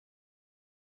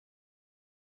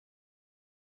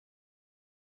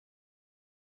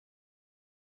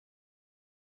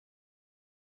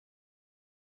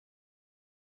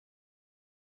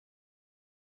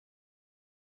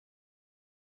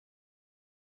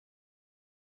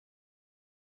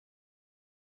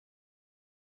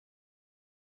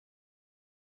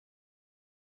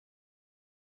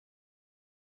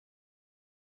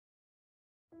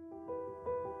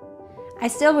I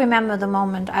still remember the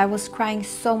moment I was crying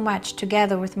so much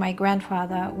together with my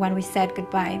grandfather when we said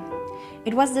goodbye.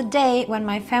 It was the day when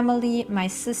my family, my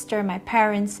sister, my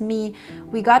parents, me,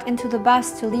 we got into the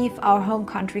bus to leave our home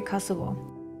country, Kosovo.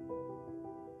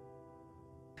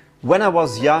 When I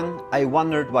was young, I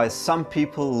wondered why some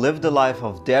people live the life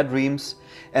of their dreams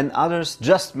and others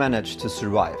just manage to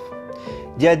survive.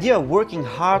 The idea of working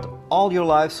hard all your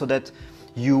life so that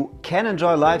you can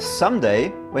enjoy life someday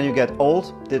when you get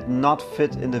old did not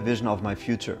fit in the vision of my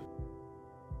future.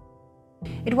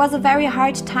 It was a very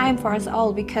hard time for us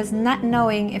all because not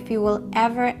knowing if you will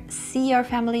ever see your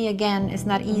family again is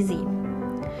not easy.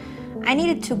 I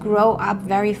needed to grow up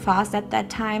very fast at that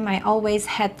time. I always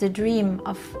had the dream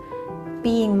of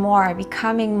being more,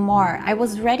 becoming more. I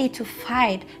was ready to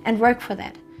fight and work for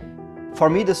that. For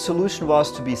me, the solution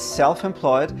was to be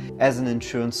self-employed as an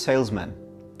insurance salesman.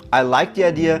 I liked the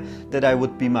idea that I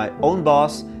would be my own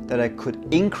boss, that I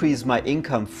could increase my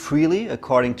income freely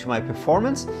according to my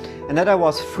performance, and that I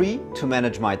was free to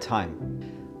manage my time.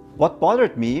 What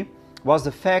bothered me was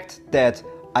the fact that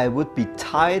I would be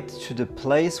tied to the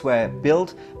place where I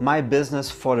built my business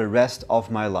for the rest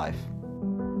of my life.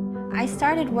 I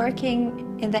started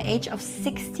working in the age of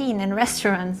 16 in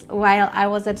restaurants while I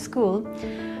was at school.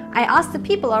 I asked the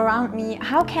people around me,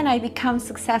 how can I become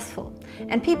successful?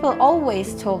 And people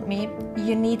always told me,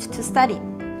 you need to study.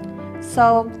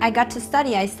 So I got to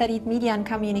study. I studied media and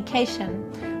communication.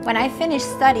 When I finished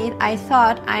studying, I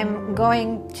thought I'm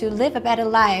going to live a better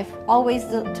life, always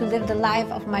to live the life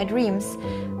of my dreams.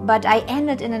 But I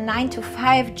ended in a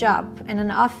 9-to-5 job in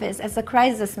an office as a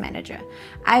crisis manager.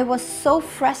 I was so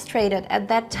frustrated at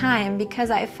that time because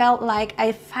I felt like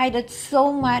I fought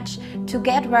so much to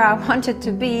get where I wanted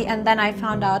to be, and then I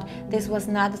found out this was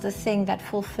not the thing that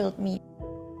fulfilled me.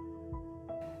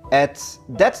 At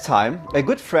that time, a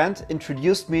good friend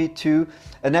introduced me to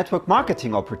a network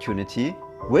marketing opportunity,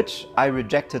 which I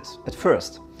rejected at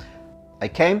first. I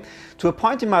came to a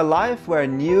point in my life where I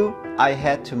knew I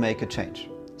had to make a change.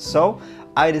 So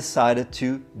I decided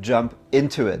to jump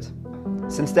into it.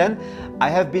 Since then, I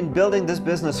have been building this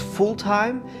business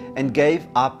full-time and gave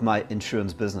up my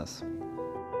insurance business.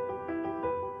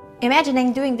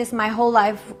 Imagining doing this my whole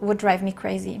life would drive me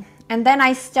crazy. And then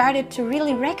I started to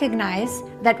really recognize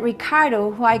that Ricardo,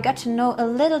 who I got to know a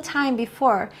little time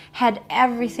before, had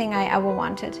everything I ever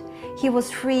wanted. He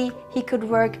was free, he could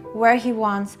work where he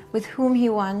wants, with whom he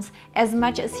wants, as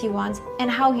much as he wants, and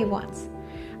how he wants.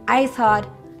 I thought,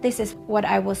 this is what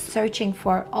I was searching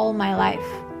for all my life.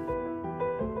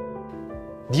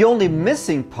 The only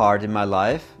missing part in my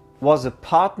life was a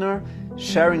partner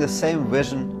sharing the same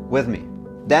vision with me.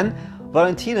 Then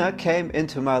Valentina came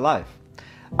into my life.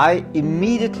 I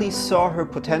immediately saw her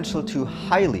potential to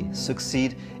highly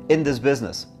succeed in this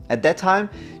business. At that time,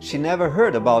 she never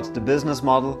heard about the business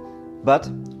model, but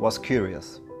was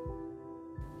curious.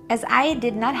 As I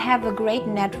did not have a great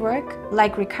network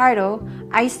like Ricardo,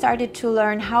 I started to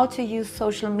learn how to use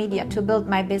social media to build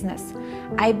my business.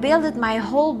 I built my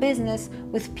whole business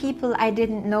with people I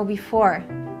didn't know before.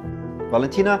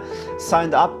 Valentina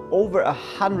signed up over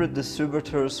 100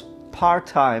 distributors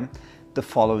part-time the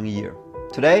following year.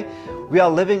 Today, we are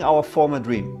living our former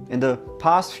dream. In the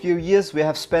past few years, we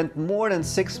have spent more than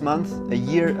 6 months a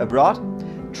year abroad,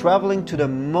 traveling to the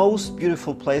most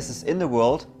beautiful places in the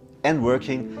world and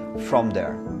working from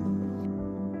there.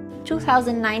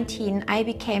 2019, I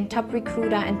became top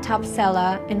recruiter and top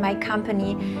seller in my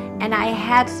company, and I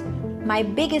had my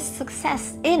biggest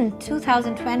success in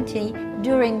 2020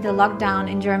 during the lockdown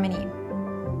in Germany.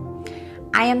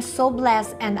 I am so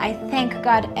blessed and I thank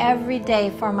God every day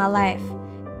for my life.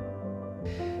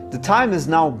 The time is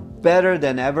now better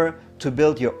than ever to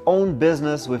build your own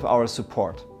business with our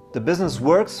support. The business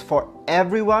works for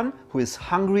everyone who is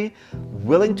hungry,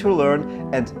 willing to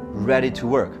learn, and ready to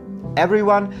work.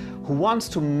 Everyone who wants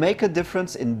to make a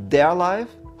difference in their life,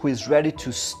 who is ready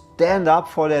to stand up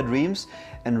for their dreams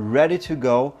and ready to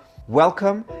go.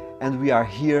 Welcome, and we are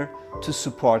here to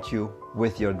support you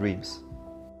with your dreams.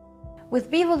 With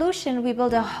Bevolution, we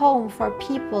build a home for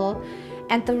people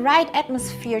and the right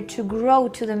atmosphere to grow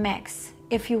to the max.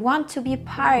 If you want to be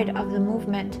part of the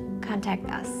movement, contact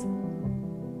us.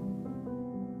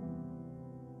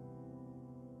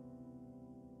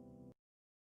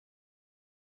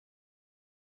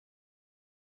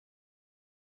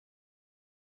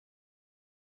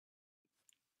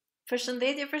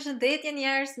 Përshëndetje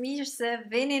njerëz, mirë se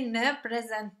vini në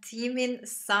prezantimin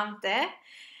sonte.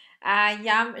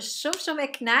 Jam shumë e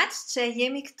kënaqur që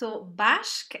jemi këtu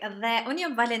bashk dhe unë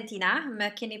jam Valentina,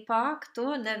 më keni pa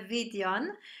këtu në videon.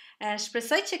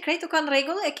 Shpresoj që krejt u kanë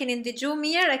rregull, e keni ndëgju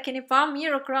mirë, e keni pa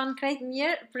mirë, u kronë krejt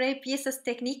mirë prej pjesës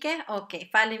teknike. Okej,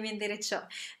 faleminderit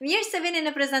shumë. Mirë se vini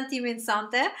në prezantimin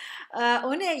sonte.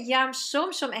 Unë jam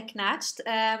shumë e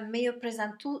kënaqur me ju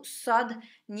prezantu sot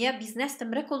një biznes të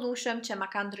mrekullueshëm që ma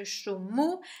ka ndryshu mu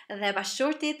dhe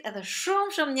bashkëshortit edhe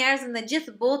shumë njerëz në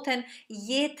gjithë botën,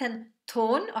 jetën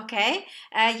ton, okay?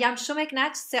 Jam shumë e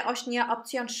kënaqur se është një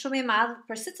opcion shumë i madh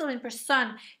për secilin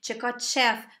person që ka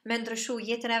qef me ndryshu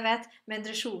jetën e vet, me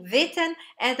ndryshu veten,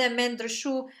 edhe me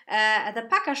ndryshu edhe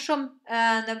pak a shumë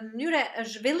në mënyrë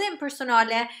zhvillim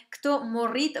personale, këtu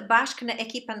morrit bashkë në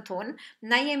ekipën ton.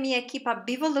 Na jemi ekipa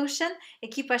Bevolution,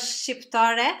 ekipa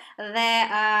shqiptare dhe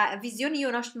vizioni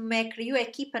jonë është me kriju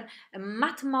ekipën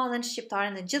më të madhe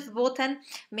shqiptare në gjithë botën,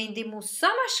 me ndihmu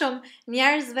sa më shumë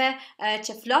njerëzve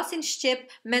që flasin shqip,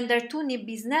 me ndërtu një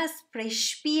biznes prej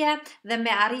shtëpie dhe me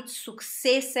arrit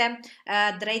suksese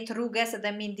drejt rrugës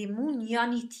dhe me ndihmu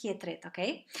njëri tjetrit,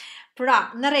 okay?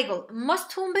 Pra, në rregull, mos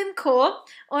të humbim kohë,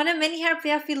 unë më njëherë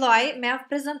përja filloj me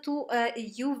prezantu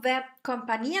juve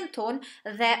kompanien ton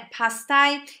dhe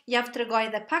pastaj ja tregoj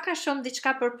dhe pak a shumë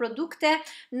diçka për produkte,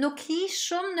 nuk hi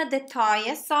shumë në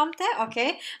detaje sonte,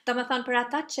 okay? Domethënë për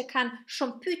ata që kanë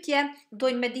shumë pyetje,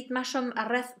 dojnë me ditë më shumë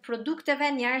rreth produkteve,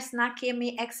 njerëz na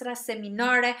kemi ekstra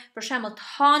seminare, për shembull të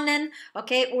hanën,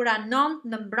 okay? Ora 9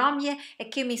 në mbrëmje e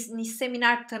kemi një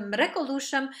seminar të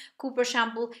mrekullueshëm ku për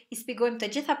shembull i shpjegojmë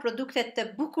të gjitha produktet të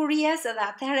bukurisë dhe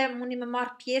atëherë mundi me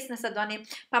marr pjesë nëse doni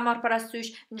pa marr parasysh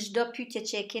në çdo pyetje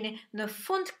që e keni. Në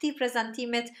fund këtij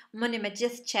prezantimit mundi me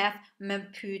gjithë qef me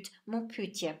mu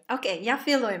pyetje. Okej, ja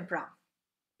fillojmë pra.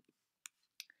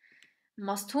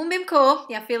 Mos të humbim kohë,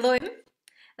 ja fillojmë.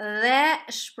 Dhe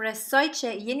shpresoj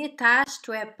që jeni tash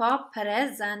tu e pa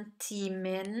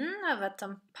prezantimin,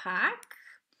 vetëm pak.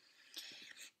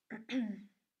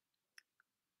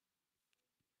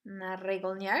 Në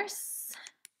rregull njerëz.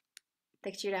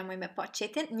 Tek qira muj me pa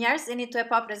qetin. Njerëz jeni tu e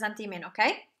pa prezantimin,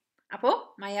 okay? Apo,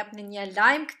 ma jepni një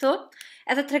lajm këtu,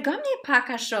 edhe tregoni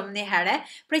pak a shumë një herë,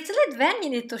 prej cilit vend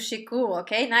jeni të shiku,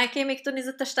 okay? Na e kemi këtu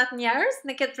 27 njerëz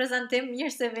në këtë prezantim,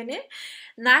 mirë se vini.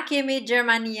 Na kemi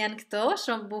Gjermanien këtu,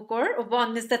 shumë bukur, u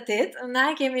bon 28. Na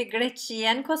kemi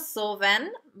Greqien, Kosovën,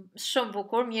 shumë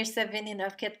bukur, mirë se vini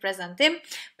në këtë prezantim.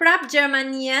 Prap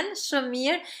Gjermanien, shumë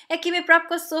mirë. E kemi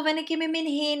prap Kosovën, e kemi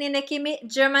Minhenin, e kemi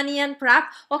Gjermanien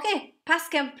prap. Okay, pas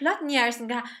kem plot njerëz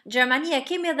nga Gjermania,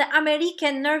 kemi edhe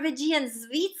Amerikën, Norvegjien,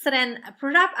 Zvicrën,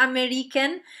 prap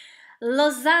Amerikën,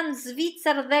 Lozan,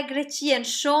 Zvicër dhe Greqien,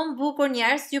 shumë bukur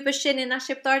njerëz, ju përsheni na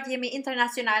shqiptarët jemi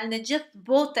internacional, në gjithë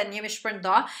botën jemi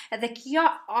shpërnda, edhe kjo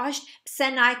është pse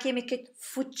na kemi këtë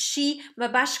fuqi me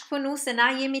bashkëpunu, se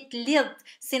na jemi të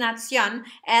lidhë si nacion,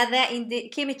 edhe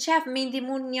kemi qef me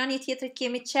ndihmu njëri tjetrit,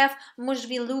 kemi qef mu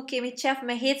zhvillu, kemi qef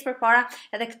me hec përpara,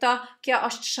 edhe kjo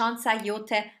është shansa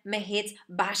jote me hec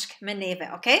bashkë me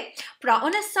neve, okay? Pra,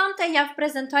 unë sonte ja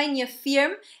prezantoj një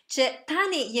firmë që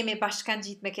tani jemi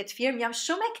bashkangjit me këtë firmë, jam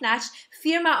shumë e kënaqur,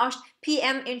 firma është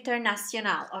PM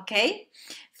International, okay?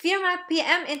 Firma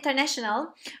PM International,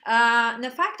 në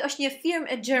fakt është një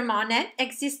firmë gjermane,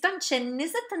 ekziston që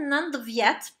 29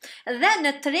 vjet dhe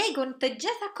në tregun të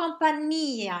gjitha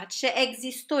kompanija që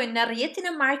ekzistojnë në rrjetin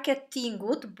e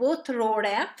marketingut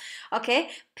botërore, okay?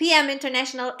 PM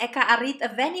International e ka arrit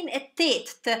vendin e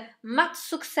 8 të më të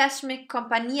suksesshme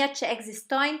kompanija që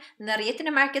ekzistojnë në rrjetin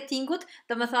e marketingut,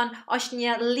 domethënë është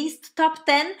një list top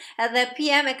 10 edhe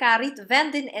PM e ka arrit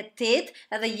vendin e 8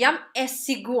 edhe jam e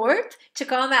sigurt që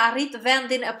ka me arrit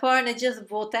vendin e parë në gjithë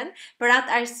botën. Për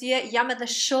atë arsye jam edhe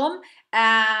shumë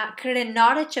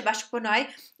krenare që bashkëpunoj,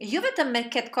 jo vetëm me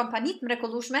këtë kompani të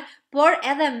mrekullueshme, por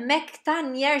edhe me këta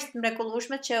njerëz të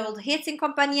mrekullueshme që udhëhecin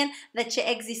kompanien dhe që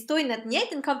ekzistojnë në të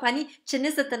njëjtën kompani që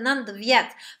 29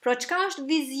 vjet. Pra çka është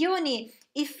vizioni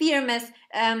i firmës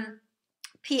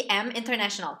PM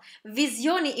International?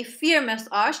 Vizioni i firmës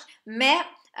është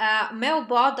me u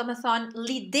bë, domethënë,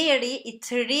 lideri i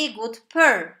tregut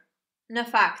për, në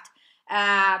fakt,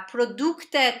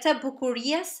 produkte të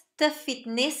bukurisë, të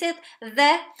fitnessit dhe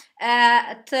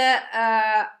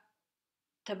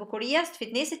të bukurisë, të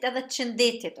fitnessit edhe të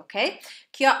shëndetit, okay?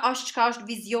 Kjo është çka është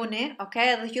vizioni,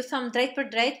 okay? Dhe ju them drejt për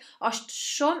drejt, është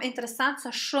shumë interesant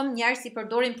sa shumë njerëz i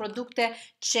përdorin produkte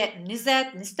që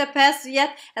 20, 25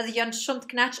 vjet, edhe janë shumë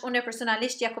të kënaqur. Unë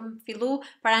personalisht ja kam fillu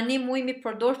para 1 muaj mi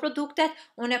përdor produktet,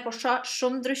 unë po shoh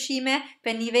shumë ndryshime,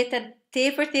 për një veten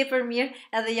tepër mirë,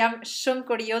 edhe jam shumë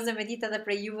kurioze me ditë edhe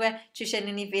për juve që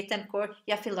sheni një veten kur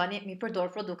ja filloni mi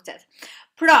përdor produktet.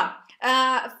 Pra,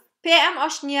 PM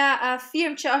është një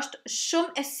firmë që është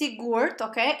shumë e sigurt,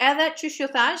 okay? Edhe çysh ju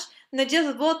thash, në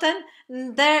gjithë botën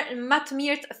ndër më të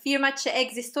mirët firmat që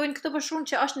ekzistojnë këtu për shkak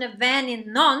që është në vendin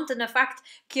 9, në fakt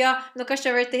kjo nuk është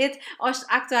e vërtetë, është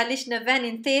aktualisht në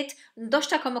vendin 8,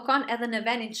 ndoshta ka më kanë edhe në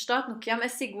vendin 7, nuk jam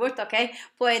e sigurt, okay?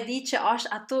 Po e di që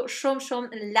është ato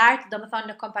shumë lart,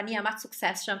 domethënë në kompania më të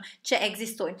suksesshëm që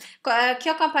ekzistojnë.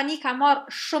 Kjo kompani ka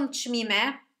marrë shumë çmime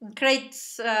krejt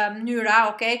mënyra,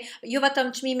 okay? Jo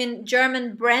vetëm çmimin German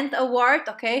Brand Award,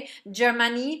 okay?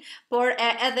 Gjermani, por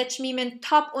edhe çmimin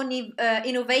Top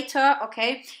Innovator,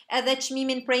 okay? Edhe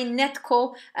çmimin prej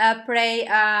Netco, prej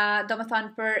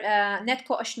domethënë për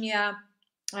Netco është një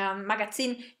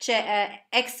magazin që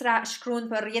ekstra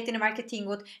shkruan për rrjetin e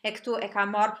marketingut, e këtu e ka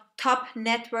marrë Top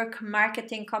Network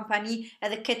Marketing Company,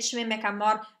 edhe këtë çmim e ka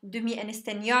marrë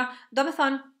 2021.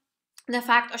 Domethënë në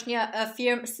fakt është një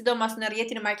firmë, sidomos në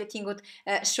rrjetin e marketingut,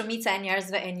 shumica e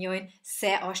njerëzve e njohin se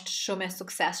është shumë e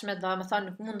suksesshme, domethënë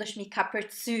nuk mundesh mi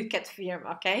kapërcy këtë firmë,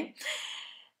 okay?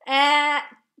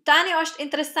 Tani është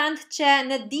interesant që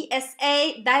në DSA,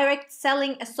 Direct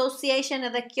Selling Association,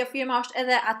 edhe kjo firma është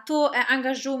edhe ato e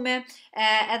angazhume,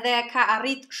 edhe ka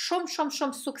arrit shumë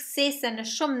suksese në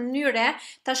shumë mënyre.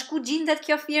 Tash ku gjendet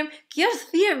kjo firmë? Kjo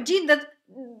firmë gjendet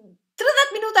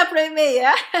 30 minuta prej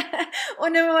meje.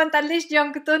 Unë momentalisht jam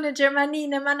këtu në Gjermani,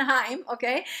 në Mannheim,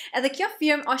 okay? Edhe kjo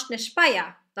firmë është në Shpaja,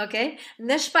 okay?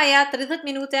 Në Shpaja 30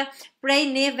 minute prej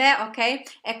neve, okay?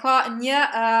 E ka një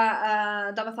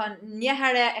domethënë një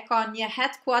herë e ka një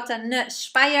headquarter në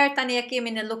Shpajer, tani e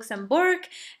kemi në Luxemburg,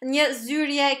 një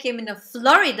zyrje e kemi në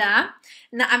Florida,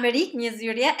 në Amerikë një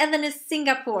zyrje, edhe në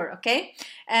Singapur, okay?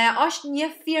 Është një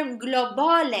firmë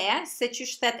globale, se që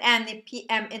shtet emri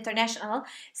PM International,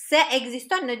 se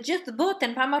ekziston në gjithë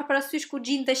botën, pa marrë parasysh ku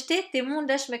gjendesh ti, ti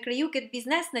mundesh me kriju këtë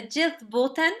biznes në gjithë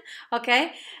botën,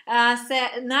 okay? Se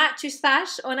na që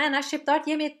thash, na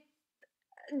shqiptarët jemi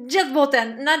gjithë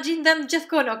botën, na gjendem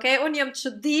gjithkund, okay? Unë jam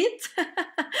çudit,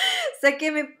 se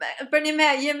kemi, për një me,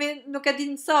 jemi, nuk e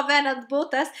din sa venat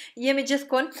botës, jemi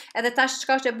gjithkund, edhe tash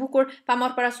çka është e bukur, pa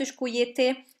marrë parasysh ku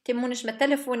jeti, ti mundesh me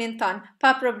telefonin ton,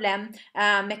 pa problem,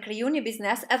 me kriju një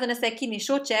biznes, edhe nëse e ki një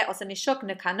shoqe, ose një shok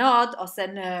në Kanadë, ose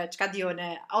në, në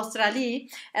Australi,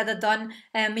 edhe don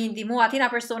me ndihmu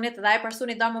atina personit, dhe ai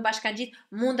personi don mu bashkangjit,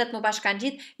 mundet mu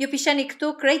bashkangjit, ju pisheni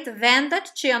këtu krejt vendet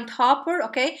që janë të hapur,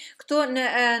 okay? Këtu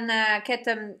në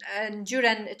këtë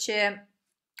ngjyrën që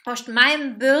është më e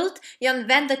mbyllët, janë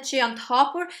vendet që janë të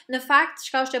hapur, në fakt,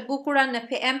 çka është e bukura në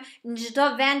PM, në çdo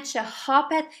vend që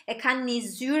hapet, e kanë një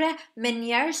zyre me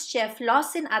njerëz që e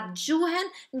flasin atë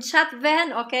gjuhën në çat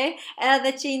vend, okay?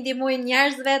 Edhe që i ndihmojnë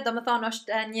njerëzve, domethënë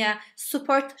është një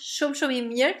support shumë i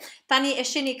mirë. Tani e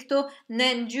shihni këtu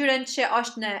në ngjyrën që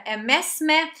është në e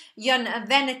mesme, janë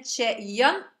vendet që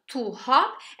janë tu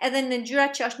hap, edhe në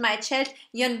ngjyrat që është më e qeltë,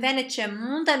 janë vendet që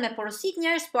munden me porosit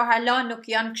njerëz, por hala nuk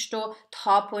janë kështu të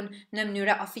hapun në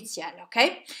mënyrë oficiale,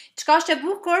 okay? Çka është e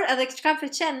bukur edhe çka më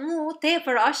pëlqen mu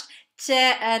tepër është që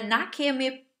na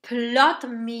kemi plot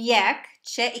mjek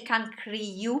që i kanë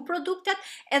kriju produktet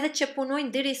edhe që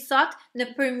punojnë deri sot në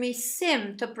përmirësim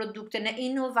të produkte, në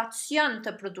inovacion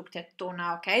të produktet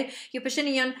tona, okay? Ju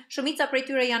përsheni janë, shumica prej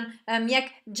tyre janë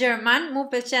mjek Gjerman, mu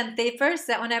pëlqen tepër,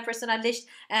 se unë personalisht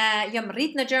jam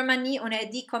rrit në Gjermani, unë e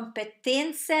di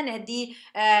kompetencen, e di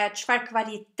çfarë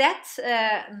kvalitet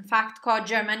në fakt ka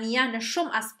Gjermania në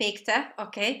shumë aspekte,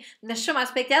 okay? Në shumë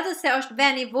aspekte, edhe se është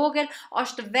vend i vogël,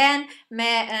 është vend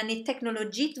me një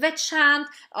teknologji të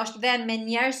veçantë, është vend me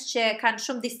njerëz që kanë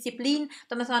shumë disiplinë,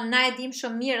 domethënë na e dim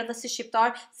shumë mirë edhe si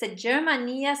shqiptar se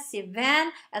Gjermania si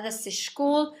vend edhe si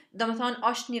shkollë, domethënë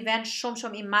është një vend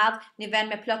shumë i madh, një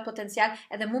vend me plot potencial,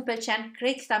 edhe mu pëlqen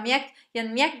krejt këta mjek,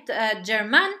 janë mjek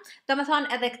gjerman,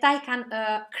 domethënë edhe këta i kanë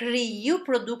kriju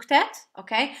produktet,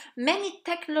 okay? Me një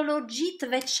teknologji të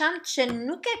veçantë që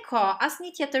nuk e ka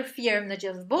asnjë tjetër firmë në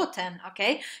gjithë botën,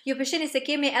 okay? Ju përshini se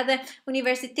kemi edhe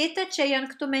universitetet që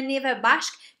janë këtu me neve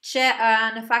bashk, që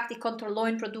në fakt i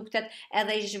kontrollojnë produktet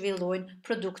edhe i zhvillojnë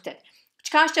produktet.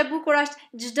 Çka është e bukur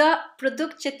është çdo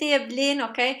produkt që ti e blen,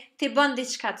 okay, ti bën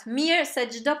diçka të mirë, se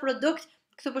çdo produkt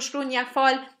këtu po shkruan ja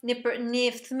fal një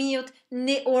fëmijët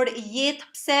një orë jetë,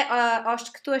 pse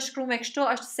është këtu e shkruar me kështu,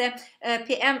 është se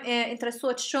PM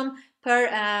interesohet shumë për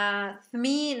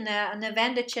fëmijë në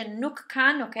vende që nuk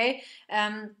kanë, okay,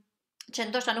 që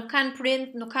ndoshta nuk kanë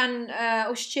print, nuk kanë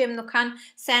ushqim, nuk kanë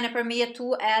sene për me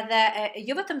jetu, edhe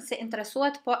jo vetëm se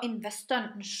interesohet, po investon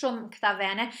në shumë këta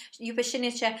vene. Ju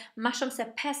përshini që ma shumë se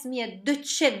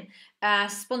 5200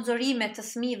 sponsorime të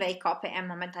fëmijëve i ka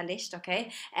PM momentalisht, okay?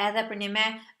 Edhe për një me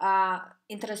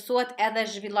interesuat edhe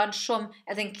zhvillon shumë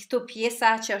edhe në këtu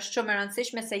pjesa që është shumë e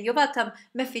rëndësishme se jo vetëm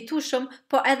me fitu shumë,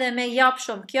 po edhe me jap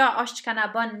shumë. Kjo është që ka na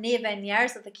bën neve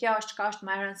njerëz dhe kjo është ka është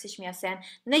më e rëndësishmja se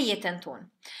në jetën tonë.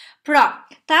 Pra,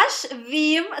 tash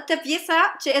vim të pjesa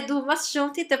që e du mas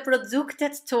shumëti të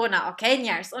produktet tona, okay,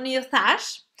 njerëz? Unë ju thash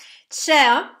që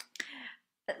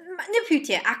një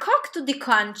pyetje, a ka këtu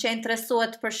dikon që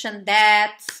interesohet për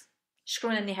shëndet?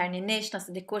 Shkruajeni një herë një nesh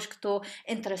nëse dikush këtu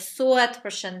interesohet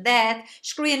për shëndet,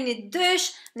 shkruajeni një dysh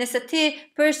nëse ti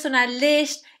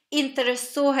personalisht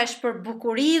interesohesh për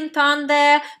bukurinë tënde,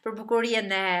 për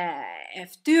bukurinë e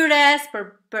fytyrës,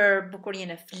 për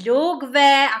bukurinë e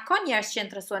flokëve, a ka njerëz që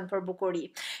interesohen për bukuri?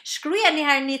 Shkruajeni një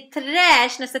herë një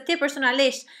tresh nëse ti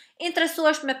personalisht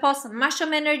interesohesh me pas ma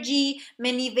shumë energji, me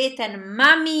një veten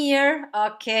ma mirë,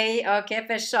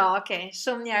 pesha,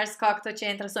 shumë njerëz ka këto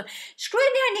që interesohen.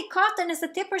 Shkruaj një katër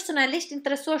nëse ti personalisht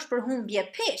interesohesh për humbje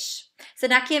pesh, se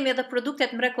na kemi edhe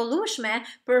produktet mrekullueshme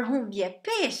për humbje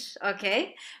pesh,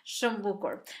 shumë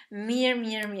bukur.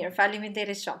 Mirë,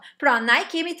 faleminderit shumë. Pra, na i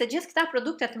kemi të gjithë këta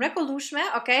produktet mrekullueshme,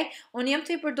 unë jam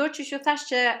të i përdor që ju thash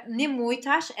që një muj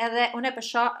tash edhe unë e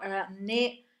pesha një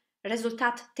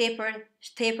rezultat tepër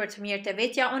të mirë të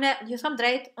vetja. Unë ju them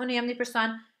drejt, unë jam një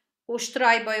person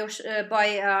ushtroj,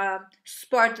 bëj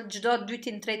sport çdo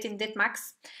 2-3 ditë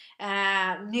max,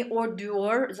 1 orë 2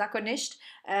 orë zakonisht.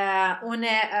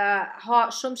 Unë ha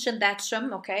shumë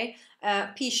shëndetshëm,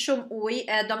 pi shumë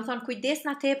ujë, do më thonë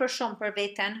kujdesna tepër shumë për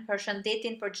veten, për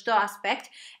shëndetin, për çdo aspekt,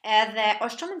 edhe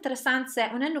është shumë interesant se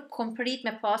unë nuk kom prit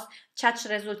me pas qaq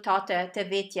rezultate të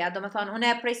vetja, do më thonë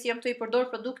unë prej si jam të i përdor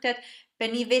produktet për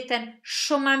një veten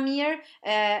shumë ma mirë,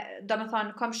 do më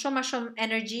thonë, kam shumë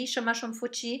energji, shumë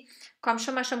fuqi, kam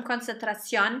shumë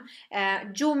koncentracion,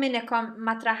 gjumin e kam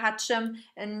ma të rahatshëm,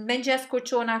 në mëngjes kur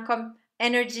qona kam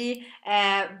energji,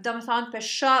 do më thonë, për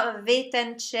shumë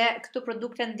veten që këtu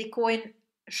produkte ndikojnë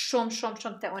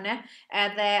shumë të une,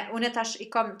 edhe une tash i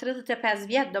kam 35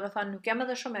 vjetë, do më thonë nuk jam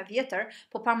edhe shumë e vjetër,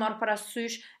 po pa marrë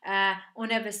parasysh,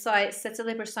 une besoj se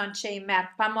cili person që i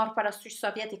merë, pa marrë parasysh sa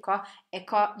vjetë e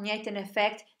ka njëjtin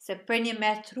efekt, se për një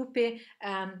me trupi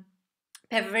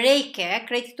pevrejke,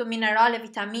 krejt këtu minerale,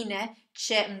 vitamine,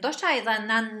 që ndoshta edhe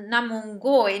na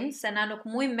mungojnë, se na nuk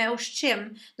mujmë me ushqim,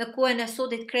 në kohën e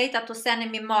sotit krejt ato sene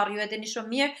mi marrë, ju e dini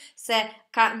shumë mirë, se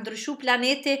ka ndryshu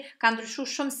planeti, ka ndryshu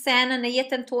shumë sene në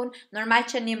jetën tonë, normal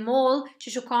që një mollë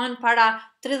që shukan para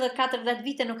 30-40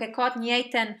 vite nuk e ka të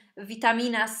njëjtën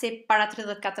vitamina si para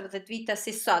 30-40 vite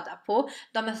si sot, apo?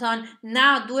 Do me thonë, na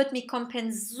duhet mi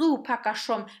kompenzu paka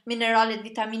shumë mineralet,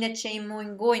 vitaminet që i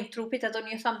mungojnë trupit, edhe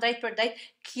një thëmë drejt për drejt,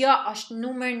 kjo është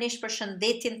numër 1 për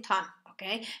shëndetin tonë.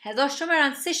 Edhe është shumë e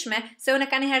rëndësishme se unë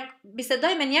ka njëherë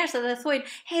bisedoj me njerëz edhe thojnë,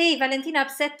 hej Valentina,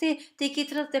 pse ti ki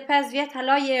 35 vjetë,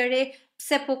 hala je e re,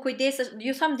 pse po kujdesesh,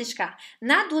 ju thëmë diçka,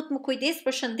 na duhet më kujdes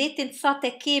për shëndetin sa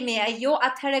të kemi, e jo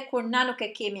atëhere kur na nuk e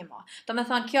kemi mo. Do me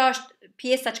thonë, kjo është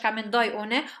pjesa që ka mendoj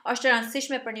une, është e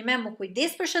rëndësishme për një me më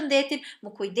kujdes për shëndetin, më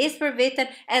kujdes për veten,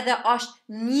 edhe është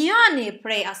njëni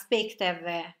prej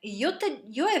aspekteve,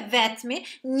 jo e vetmi,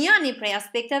 njëni prej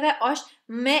aspekteve është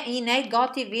me i nejt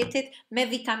gati vetit, me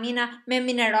vitamina, me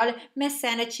minerale, me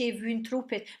sene që i vynë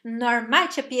trupit. Normal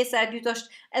që pjesa e dytë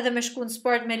është edhe me shku në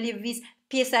sport, me lëviz,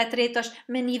 pjesa e tretë është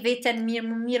me një veten mirë,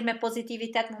 më mirë me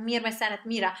pozitivitet, më mirë me senet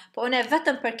mira. Po unë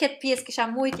vetëm për këtë pjesë kisha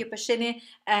mujt ju përshini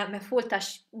me full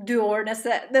tash 2 orë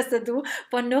nëse du,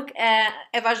 po nuk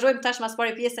e vazhdojmë tash mas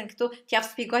pari pjesën këtu, t'ja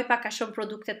spigoj pak a shumë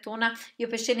produktet tona, ju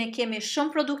përshini kemi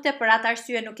shumë produkte, për atë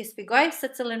arsye nuk i spigoj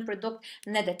se cilin produkt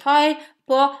në detaj,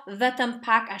 po vetëm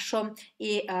pak a shumë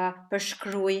i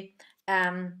përshkruj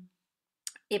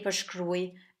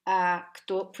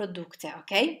këtu produkte,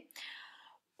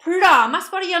 Pra, mas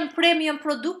pari janë premium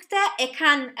produkte, e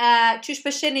kanë, që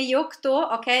shpesheni jo këto,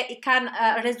 i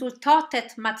kanë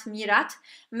rezultatet më të mirat,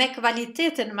 me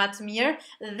kvalitetin më të mirë,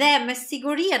 dhe me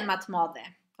sigurien më të madhe.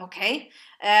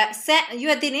 Se ju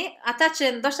e dini, ata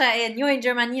që ndoshta e njohin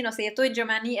Gjermaninë ose jetojnë në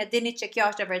Gjermani e dini që kjo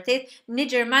është e vërtet, një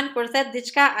Gjerman kur thet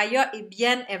diçka ajo i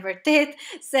bjen e vërtet,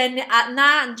 se na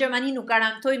në Gjermani nuk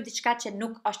garantojmë diçka që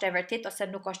nuk është e vërtet ose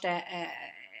nuk është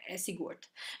e sigurt.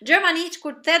 Gjermani që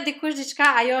kur të dikush diçka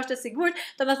ajo është e sigurt,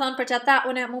 do me thonë për që ata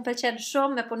unë mu pëlqen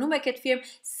shumë me punu me këtë firmë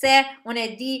se unë e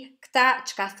di këta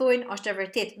që ka thojnë është e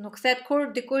vërtet. Nuk thet kur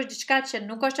dikush diçka që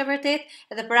nuk është e vërtet,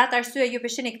 edhe për atë arsye ju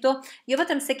përshini këto, jo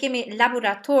vetëm se kemi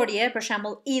laboratorje, për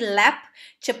shembull e-lab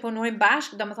që punojnë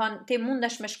bashkë, do me thonë ti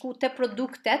mundesh me shku te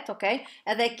produktet,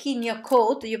 edhe ki një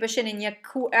kod, ju përshini një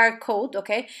QR code,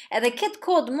 edhe këtë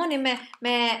kod mundi me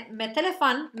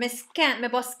telefon, me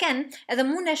bo scan, edhe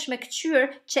mundesh mundesh me këqyr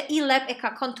që e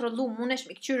ka kontrollu, mundesh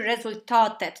me këqyr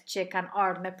rezultatet që kanë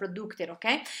ardhur me produktin,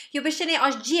 okay? Ju përshini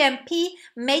është GMP,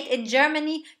 Made in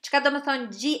Germany, çka do më thonë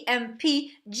GMP?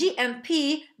 GMP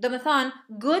do më thonë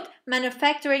Good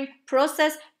Manufacturing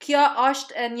Process. Kjo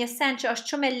është një sen që është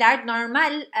shumë e lartë.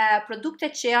 Normal,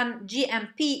 produktet që janë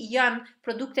GMP janë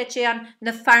produktet që janë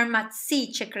në farmaci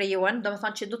që krijohen, do më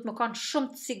thonë që du të më konë shumë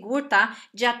të sigurta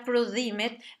gjatë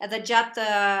prodhimit edhe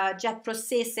gjatë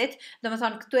procesit. Do më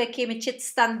thonë këtu e kemi qitë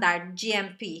standard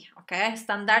GMP, okay?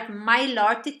 Standard më i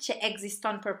lartit që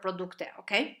ekziston për produkte,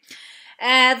 okay?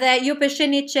 Edhe ju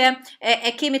përshini që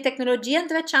e kemi teknologjien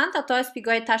të veçantë, ato e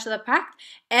spigoj tash edhe pak,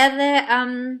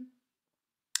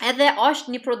 edhe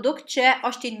është një produkt që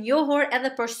është i njohur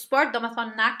edhe për sport, do më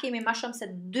thonë na kemi ma shumë se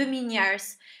 2000 njerëz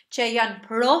që janë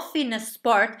profi në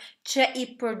sport, që i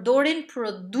përdorin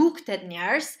produktet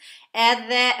njerëz,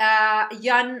 edhe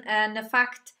janë në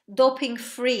fakt doping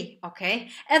free, okay?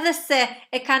 Edhe se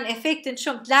e kanë efektin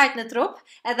shumë të lartë në trup,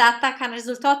 edhe ata kanë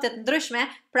rezultatet ndryshme,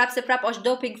 prap se prap është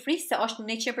doping free, se është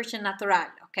 100% natural,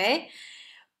 okay?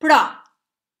 Pra,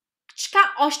 çka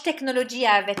është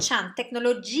teknologjia e veçantë?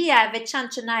 Teknologjia e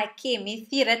veçantë që na e kemi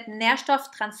thirret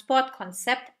Nährstoff Transport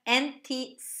Koncept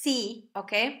NTC,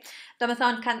 okay? Do më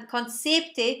thonë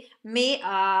koncepti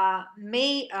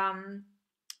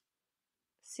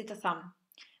si të thëmë,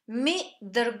 me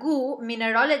dërgu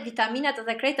mineralet, vitaminat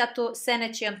dhe krejt ato sene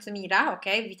që janë të mira,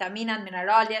 okay? Vitaminat,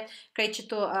 mineralet, krejt që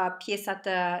to pjesat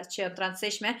që janë të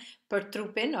rëndësishme për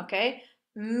trupin, okay?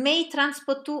 Me i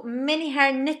transportu me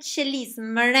njëherë në qeliz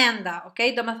mërenda,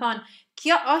 okay? Do më thonë,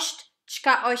 kjo është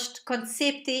çka është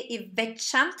koncepti i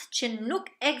veçantë që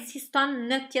nuk ekziston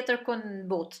në tjetër kënd në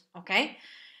botë, okay?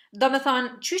 Do më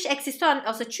thonë, qysh ekziston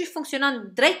ose qysh funksionon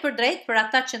drejt për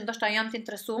ata që ndoshta janë të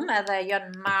interesuar edhe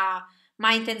janë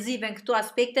ma intenzive në këtu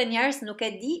aspekte, njerës nuk e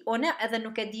di, one edhe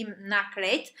nuk e di na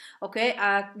krejt, okay?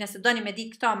 Nëse doni me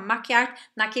ditë këto ma qartë,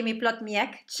 na kemi plot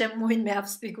mjek, që mujnë me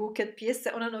afspigu këtë pjesë,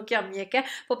 se une nuk jam mjeke,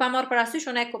 po pa marrë parasysh,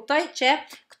 une e kuptoj që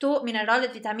këtu mineralet,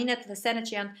 vitaminet dhe sene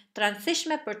që janë të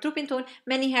rëndësishme për trupin tonë,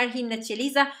 me njëherë hinë në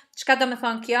qeliza, çka do me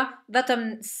thonë kjo, vetëm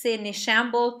si një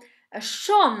shembull,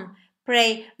 shumë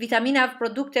prej vitaminave,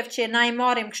 produkteve që na i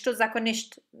marrim kështu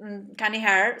zakonisht ka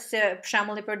njëherë, se për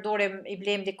shembull i përdorim, i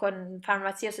blejmë dikon në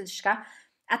farmaci ose diçka,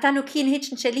 ata nuk hinë hiç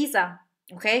në qeliza,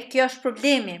 okay? Kjo është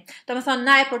problemi. Do me thonë,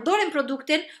 na e përdorim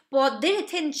produktin, po deri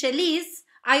të hinë në qeliz,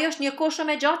 ajo është një kohë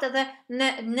shumë e gjatë edhe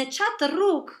në qatë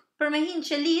rrugë për me hinë në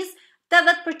qeliz,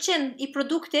 80% i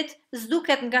produktit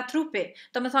zduket nga trupi,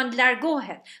 do me thonë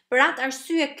largohet. Për atë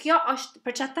arsye kjo është,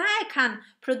 për që ata e kanë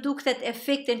produktet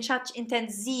efektin qaq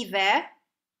intenzive,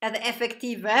 edhe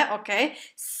efektive, okay,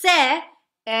 se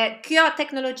kjo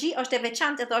teknologji është e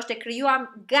veçantë edhe është e krijuar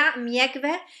nga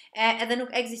mjekve edhe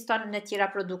nuk ekziston në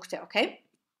tjera produkte, okay?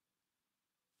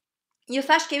 Ju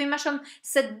thash kemi ma shumë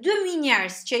se 2000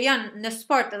 njerëz që janë në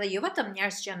sport, edhe ju vetëm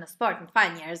njerëz që janë në sport, më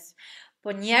fal njerëz, po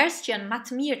njerëz që janë më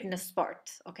të mirë në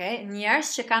sport, okay?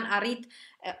 Njerëz që kanë arrit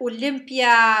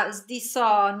Olimpia, s'diso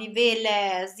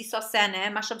nivele, s'diso sene,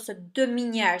 ma shumë se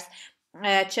 2000 njerëz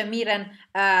që miren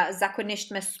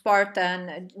zakonisht me sport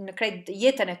në krejt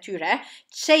jetën e tyre,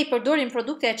 që i përdorin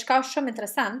produkte që ka shumë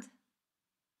interesant,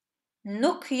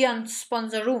 nuk janë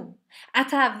sponsorum.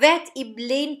 Ata vet i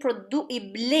blejnë,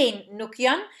 nuk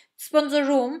janë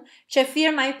sponsorum që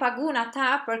firma i pagun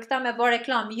ata për këta me bërë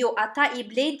reklam. Jo, ata i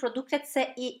blejnë produktet se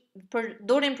i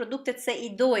përdorin produktet se i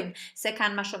dojnë, se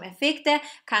kanë ma shumë efekte,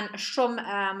 kanë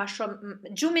ma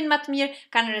shumë gjumin ma të mirë,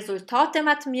 kanë rezultate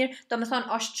ma të mirë. Do me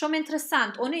thonë, është shumë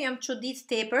interesant. Unë jam çudit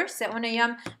tepër, se unë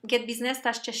jam në këtë biznes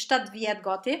tash që 7 vjet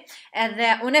gati,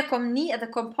 edhe unë kom edhe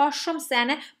kom pa shumë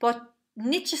sene, po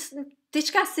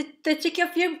diçka si të që kjo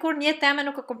firmë kur një teme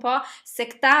nuk e kom pa, se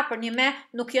këta për një me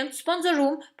nuk janë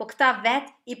sponsorum, po këta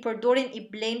vet i përdorin, i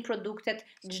blejnë produktet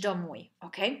çdo muaj,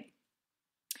 okay?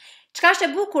 Çka është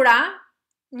e bukura,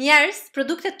 njerëz,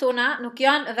 produktet tona nuk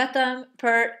janë vetëm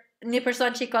për një person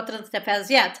që i ka 35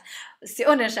 vjetë, si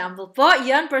unë e shembull, po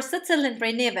janë për secilin prej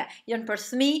neve, janë për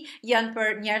fëmijë, janë për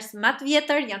njerëz më të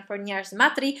vjetër, janë për njerëz më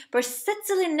të ri, për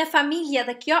secilin në familje,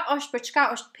 dhe kjo është për çka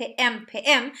është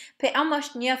PM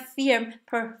është një firmë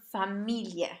për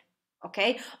familje.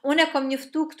 Okay? Unë kom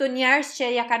njoftu këto njerëz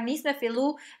që ja kanë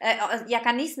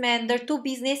nisë me ndërtu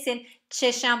biznesin,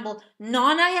 që shembull,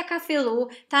 nana ja ka fillu,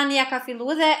 tani ja ka fillu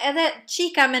edhe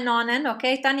qika me nanën,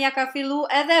 okay? Tani ja ka fillu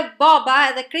edhe baba,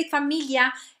 edhe krejt familja,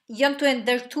 janë të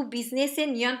ndërtu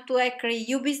biznesin, janë të e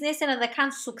kriju biznesin edhe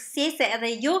kanë suksese,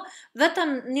 edhe jo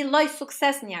vetëm një lloj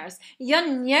sukses njerëz.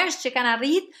 Janë njerëz që kanë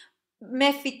arrit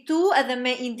me fitu edhe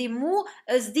me indimu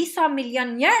disa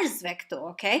milion njerëzve këtu,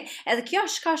 okay? Edhe kjo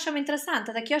është ka shumë interesant,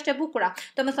 edhe kjo është e bukura.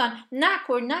 Do me thonë,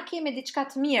 kur na kemi diçka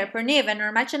të mirë për neve,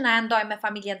 normal që na e ndojmë me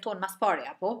familjen tonë mas pari,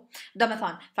 apo? Do me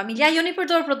thonë, familja jo një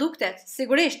përdor produktet,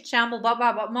 sigurisht, shembull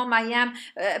baba, mama jem,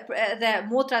 dhe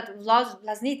motrat,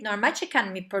 vllaznit, normal që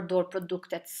kanë mi përdor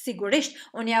produktet, sigurisht,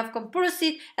 unë javë kom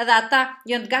përësit, edhe ata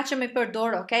jënë të gatshëm mi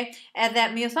përdor, okay? Edhe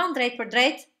mi ju thonë drejt për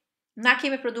drejt, na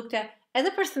kemi produkte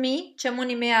edhe për fëmijë, që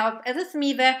mundi me javë edhe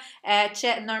fëmijëve,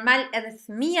 që normal edhe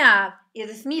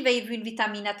fëmijëve i vyn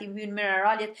vitaminat, i vyn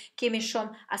mineralet, kemi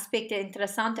shumë aspekte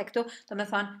interesante këtu, do me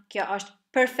thonë, kjo është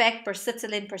perfekt për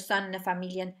secilin person në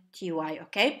familjen tuaj,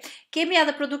 okay? Kemi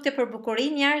edhe produkte për bukuri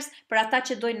njerëz, për ata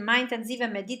që dojnë më intensive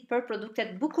me ditë për produktet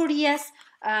bukuries,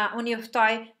 unë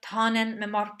juftoj të hanen me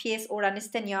marrë pjesë ora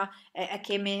 21,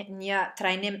 kemi një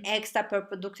trajnim ekstra për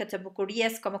produktet e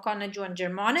bukuries, ka më ka në gjuhën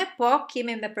gjermane, po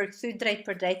kemi me përkthy drejt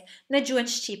për drejt në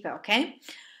gjuhën shqipe, okay?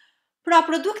 Pra,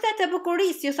 produktet e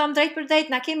bukuris, ju thom drejt për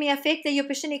drejt, na kemi efekte, ju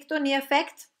pëshini këtu një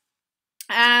efekt,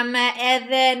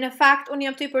 edhe në fakt unë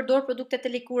jam të i përdor produktet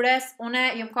e likures, unë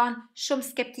jam kanë shumë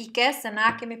skeptike se na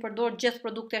kemi përdor gjithë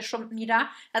produkte shumë mira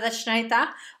edhe shnajta,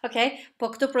 okay? Po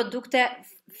këto produkte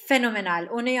fenomenal,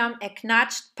 unë jam e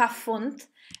knaqt pa fund,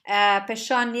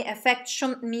 peshon një efekt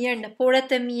shumë mirë në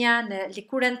poret e mia, në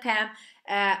likuren tem,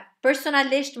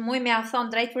 personalisht muj me a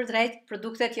thonë drejt për drejt,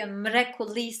 produktet janë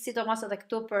mrekulli, sidomos edhe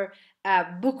këtu për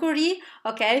bukuri,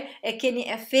 okay? E keni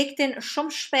efektin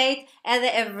shumë shpejt,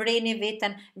 edhe e vreni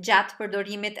veten gjatë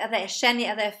përdorimit, edhe e sheni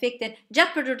edhe efektin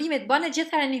gjatë përdorimit, bëne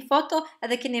gjithherë një foto,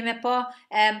 edhe keni me po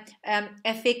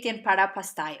efektin para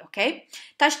pastaj, okay?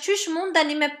 Tash qysh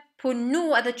mundeni me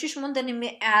punu edhe qysh mundeni me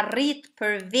arrit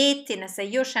për veti, nëse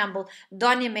jo shembull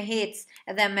doni me hec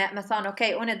edhe me thonë,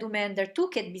 okay, unë du me ndërtu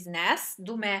këtë biznes,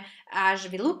 du me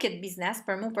zhvillu këtë biznes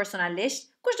për mu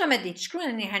personalisht, kush do me ditë,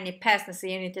 shkruajeni një herë një pesë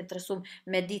nëse jeni të interesuar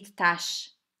me ditë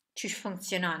tash qysh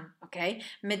funksionon, okay?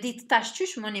 Me ditë tash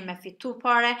qysh mundi me fitu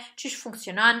pare, qysh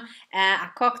funksionon,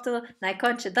 a ka këtu, na i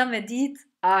kanë që do me ditë.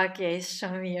 Okay,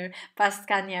 shumë mirë, pas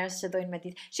ka njerës që dojnë me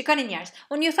ditë. Shikoni njerës,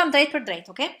 unë ju thom drejt për drejt,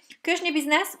 okay? Kjo është një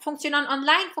biznes, funksionon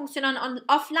online, funksionon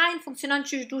offline, funksionon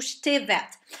qysh dush te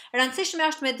vetë. Rëndësishme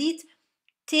është me ditë,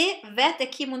 te vetë e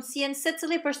ki mundësien, se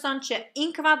cili person që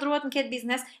inkuadrohet në këtë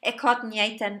biznes e ka të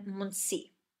njëjtën mundësi.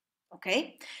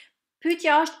 Okay?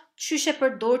 Pyetja është, qysh e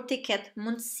përdor ti këtë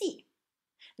mundësi?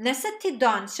 Nëse ti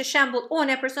donë, që shembull,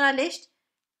 unë personalisht,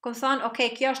 kom thonë, okay,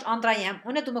 kjo është ëndra jem,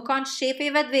 unë du më kanë shefe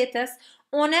i vetë vetës,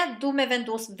 unë du me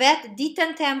vendos vetë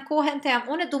ditën tem, kohën tem,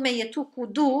 unë du me jetu ku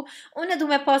du, unë du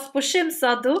me pas pushim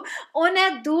sa du, unë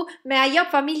du me ajop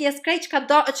familjes krejt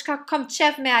çka kom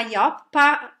qef me ajop, pa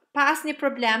asnjë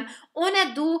problem,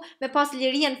 unë du me pas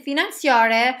lirien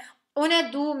financiare, unë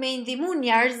du me ndihmu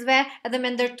njerëzve edhe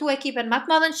me ndërtu ekipen më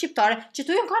të madhe shqiptare, që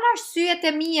tu kanë arsyet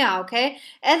e mia, okay?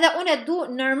 Edhe unë du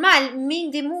normal me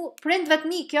ndihmu prindve të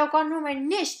mi, kjo ka numër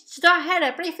 1 çdo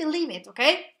herë prej fillimit,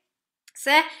 okay?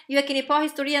 Se ju e keni pa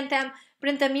historien tem,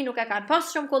 prindë mi nuk e kanë pas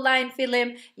shumë kollaj në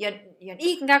fillim, jën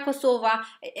ik nga Kosova,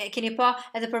 e keni pa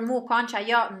edhe për mu kanë që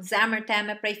ajo në zemër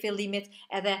teme prej fillimit,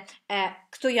 edhe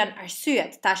këtu janë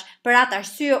arsyet, tash për atë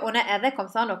arsye une edhe kom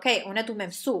thonë, okay, une du me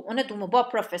mësu, une du me bo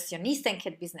profesioniste në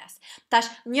këtë biznes. Tash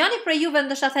njëni për juve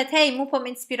ndësha thet, hej, mu po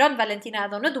më inspiron Valentina,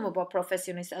 edhe une du me bo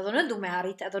profesioniste, edhe une du me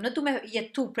arrit, edhe une du me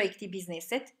jetu prej këti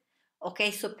biznesit.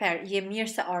 Okay, super, je mirë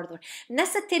se ardhur.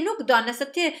 Nëse ti nuk nëse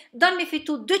ti don me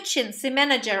fitu 200 si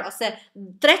manager, ose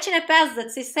 350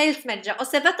 si sales manager,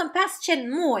 ose vetëm 500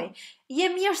 muaj, je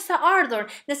mirë se ardhur.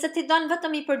 Nëse ti don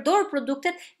vetëm i përdor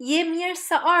produktet, je mirë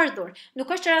se ardhur. Nuk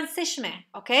është e rëndësishme,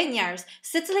 okay, njerëz.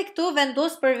 Secili këtu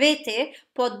vendos për veti,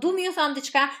 po du më ju thon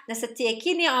diçka, nëse ti e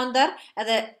keni ëndër,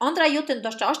 edhe ëndra jote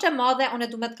ndoshta është e madhe,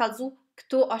 unë du me të kallëzu,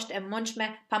 këtu është e mundshme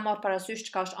pa marrë parasysh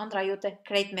çka është ëndra jote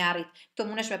krejt me arrit. Këtu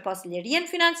mundesh me pas lirien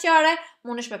financiare,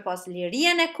 mundesh me pas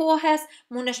lirien e kohës,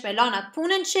 mundesh me lana të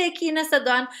punën që e ki nëse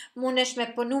don, mundesh me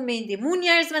punu me ndihmu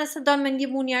njerëzve nëse don me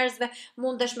ndihmu njerëzve,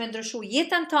 mundesh me ndryshu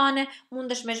jetën tënde,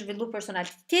 mundesh me zhvillu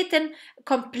personalitetin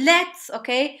komplet,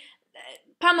 okay?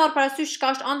 Pa marrë parasysh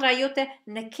çka është ëndra jote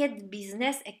në këtë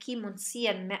biznes e ki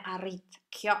mundësien me arrit.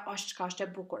 Kjo është çka është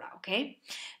e bukura, okay?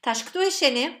 Tash këtu e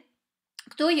sheni,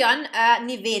 këtu janë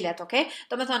nivelet, okay?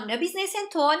 Do me thonë, në biznesin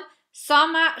ton, sa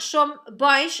ma shumë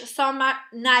bëjsh, sa ma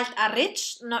nalt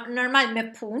arrish, normal me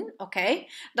pun, okay?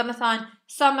 Do me thonë,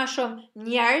 sa ma shumë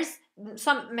njerëz,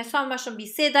 me sa ma shumë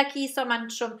biseda ki, sa ma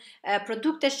shumë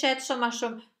produkte shet, sa ma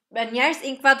shumë njerëz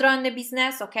inkuadron në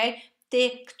biznes, okay? Ti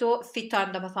këtu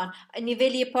fiton, do me thonë.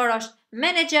 Niveli i parë është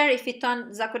manager, i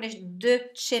fiton zakonisht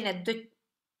 200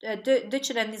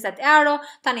 220 euro,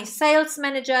 tani sales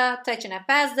manager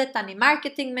 350, tani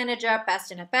marketing manager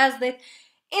 550,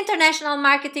 international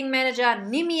marketing manager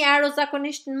 1000 euro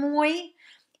zakonisht në muaj,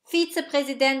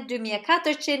 vice-president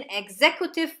 2400,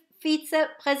 executive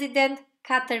vice-president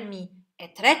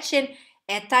 4300,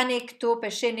 e tani këtu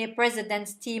përshini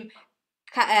president's team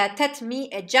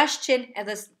 8600,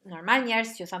 edhe normal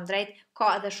njerës, ju tham drejt, ka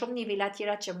edhe shumë nivela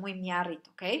tjera që muj mi arrit,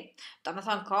 okay? Do me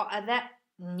thonë ka edhe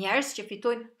njerës që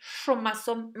fitojnë shumë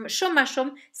ma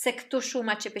shumë se këtu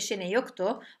shuma që pëshin e jo këtu,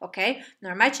 okay?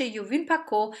 Normal që ju vyn pa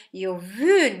ko, ju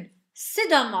vyn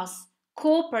sidomos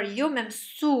ko për ju me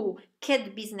mësu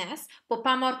këtë biznes, po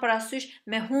pa marrë parasysh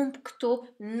me humb këtu,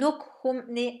 nuk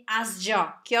humbni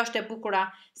asgjë. Kjo është e bukura,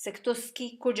 se këtu s'ki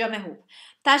kur gjë me humb.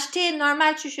 Tash ti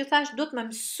normal që ju thash, do të më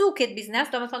mësu këtë biznes,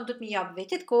 do më thonë do të më jap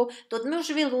vetit ko, do të më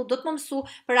zhvillu, do të më mësu,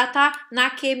 për ata na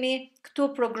kemi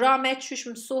këtu programe qysh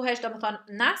mësuhesh, do më thonë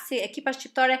na si ekipa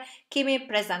shqiptare kemi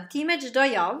prezantime çdo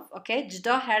javë, okay?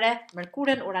 Çdo herë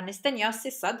mërkuren ora 21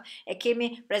 si sot, e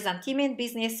kemi prezantimin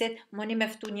biznesit, moni me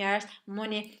ftu njerëz,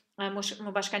 moni më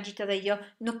bashkangjit edhe jo,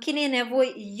 nuk keni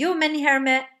nevoj jo me njëherë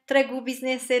me tregu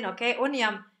biznesin, okay? Unë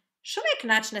jam shumë e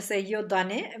knaq nëse jo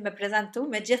doni me prezentu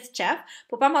me gjithë qef,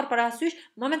 po pa marrë parasysh,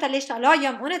 momentalisht alo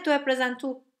jam unë tu e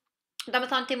prezentu. Do me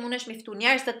thonë ti munesh me ftu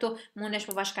njerës të tu, munesh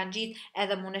me bashkangjit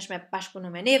edhe munesh me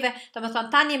bashkëpunu me neve. Do me thonë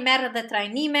tani merë dhe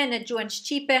trajnime në gjuhën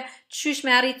shqipe, qysh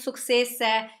me arrit suksese,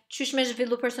 qysh me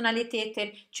zhvillu personalitetin,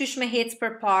 qysh me hec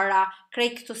për para, krej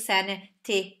këtu sene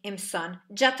ti imson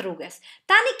gjatë rrugës.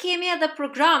 Tani kemi edhe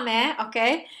programe,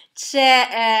 okay, që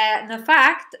në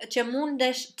fakt që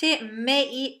mundesh ti me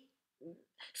i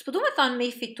s'po du me thonë me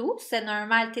i fitu, se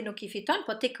normal ti nuk i fiton,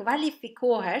 po ti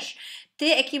kvalifikohesh,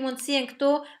 ti e ki mundësien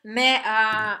këtu me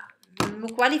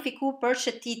më kualifiku për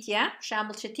shëtitje,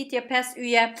 shambull shëtitje 5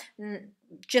 yje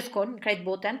gjithkon, në krejt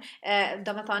boten,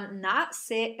 do me thonë na,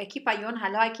 se ekipa jonë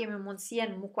hala e kemi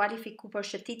mundësien më kualifiku për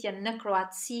shëtitje në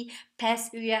Kroaci,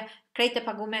 5 yje, krejt e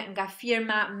pagume nga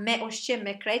firma me ushqim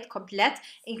me krejt komplet,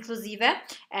 inkluzive,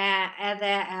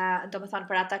 edhe do me thonë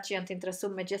për ata që janë të interesu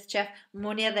me gjithë qef,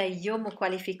 muni edhe ju më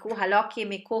kualifiku, hala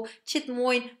kemi ko qitë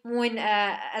mujnë,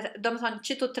 do me thonë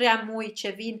qitë 3 muj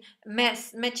që vinë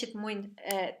me qitë mujnë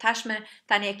tashme,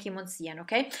 tani e ki mundësien,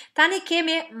 okay? Tani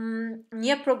kemi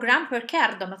një program për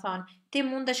kërë, do me thonë, ti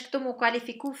mundesh këtu më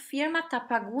kualifiku firma të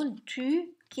pagun ty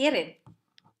kjerin,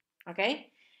 okay?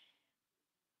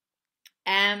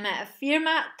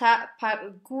 Firma të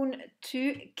pagun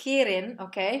ty kjerin,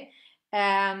 okay?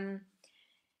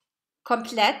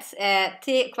 Komplet,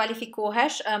 ti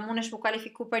kualifikohesh, mundesh më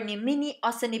kualifiku për një mini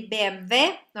ose një BMW,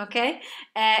 okay?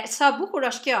 Sa bukur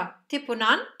është kjo, ti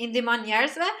punon, i ndihmon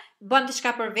njerëzve, bën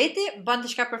diçka për veti, bën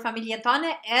diçka për familjen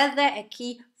tënde, edhe e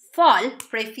ki fal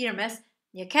prej firmës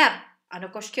një kerr. A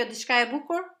nuk është kjo diçka e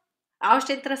bukur? A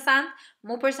është interesant?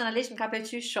 Mu personalisht më ka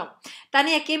pëlqyer shumë.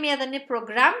 Tani e kemi edhe një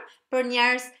program për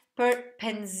njerëz për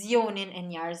pensionin e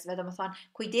njerëzve, do më thonë,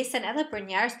 kujdesen edhe për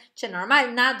njerëz që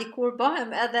normal na dikur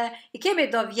bëhem edhe, i kemi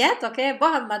do vjet, okay?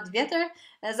 Bëhem ma të vjetër,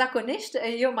 zakonisht,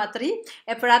 jo ma të ri,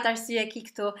 e për atë arsye ki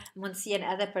këtu mundësien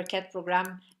edhe për këtë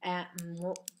program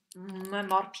më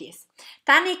marë pjesë.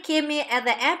 Tani kemi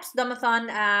edhe apps, do më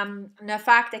thonë, në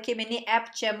fakt e kemi një app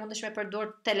që mundesh me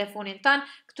përdor telefonin tënë,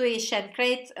 këtu i shen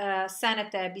krejt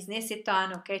senet e biznesit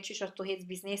tënë, okay? Qysh është të hec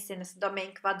biznesin, nëse do me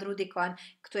inkuadru dikon,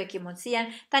 këtu e ki mundësien.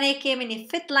 Tani e kemi një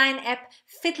Fitline app,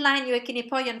 Fitline ju e keni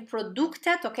po janë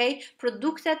produktet, okay?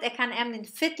 Produktet e kanë emnin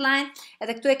Fitline,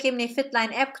 edhe këtu e kemi një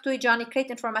Fitline app, këtu i gjani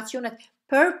krejt informacionet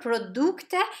për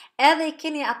produkte, edhe i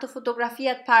keni ato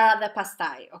fotografiat para dhe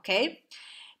pastaj, okay?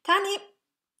 Tani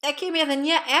e kemi edhe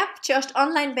një app që është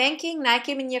online banking, na e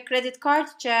kemi një credit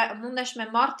card që mundesh me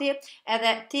marti,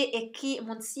 edhe ti e ki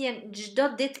mundësien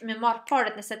çdo ditë me marrë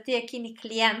paret, nëse ti e ki një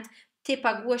klient, ti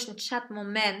paguash në qatë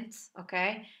moment,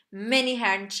 okay? Me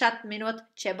njëherë në qatë minut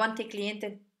që e bën ti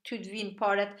klientin, ty të vinë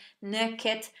paret në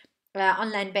këtë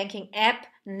online banking app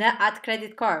në atë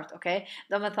credit card, okay?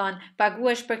 Do me thonë,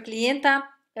 paguash për klienta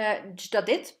çdo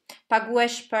ditë,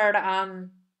 paguash për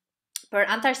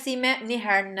antarësime një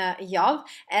herë në javë,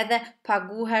 edhe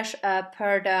paguhesh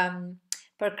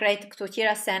për krejt këto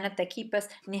tjera senet të ekipës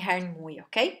një herë në muaj,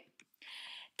 okay?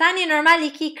 Tani normal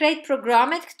i ki krejt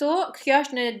programet këtu, kjo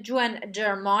është në gjuhën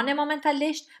gjermane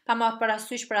momentalisht, pa ma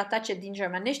parasysh për ata që din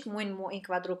gjermanisht, mujnë mu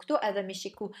inkuadru këtu, edhe mi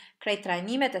shiku krejt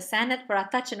trajnimet e senet, për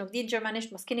ata që nuk din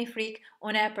gjermanisht, mos keni frik,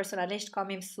 une personalisht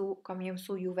kam ju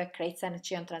mësu juve krejt senet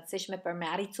që janë transishme për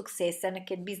me arrit suksese në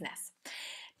këtë biznes.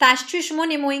 Tash qysh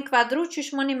muni mu inkuadru,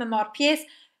 qysh muni me marrë pjesë,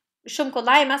 shumë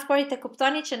kollaj, mas pari të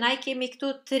kuptoni që na I kemi këtu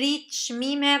 3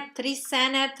 çmime, 3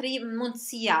 sene, 3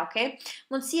 mundësia, okay?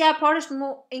 Mundësia e parë është mu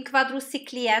inkuadru si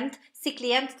klient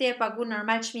ti e pagu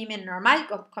normal çmimin normal,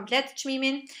 komplet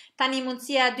çmimin. Tani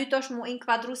mundësia e dytë është mu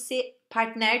inkuadru si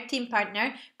partner, team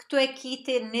partner, këtu e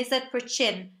kiti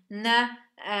 20% në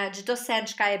çdo sen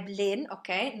çka e blen,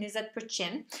 okay,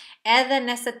 20%. Edhe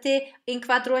nëse ti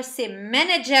inkuadrohesh si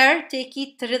manager, ti e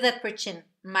ki 30%.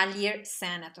 Ma lirë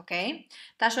senet, okay?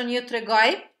 Tash unë ju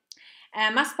tregoj,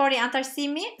 mas pari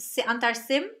antarësimi, si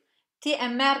antarësim, ti e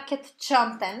merr këtë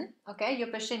çantën, okay? Ju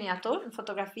përshini ato në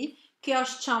fotografi. Kjo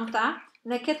është çanta.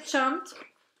 Në këtë çantë,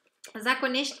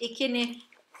 zakonisht I keni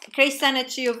krej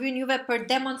senet që ju vyn juve për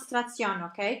demonstracion,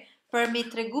 okay? Për mi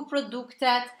tregu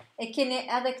produktet, e keni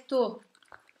edhe këtu,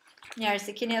 njerëz,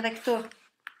 e keni edhe këtu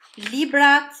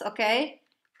librat, okay?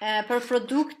 Për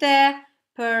produkte,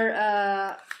 për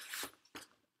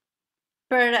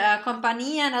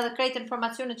kompanien edhe krejt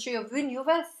informacionet që ju vyn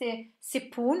juve si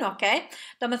pun, okay?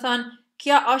 Do me thonë,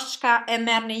 kjo është çka e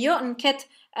merrni ju në këtë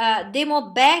demo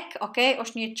bag, okay?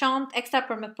 Është një çantë ekstra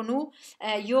për me punu,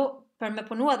 ju për me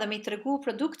punu edhe me I tregu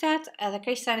produktet, edhe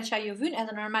krejt sene që ju vyn,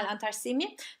 edhe normal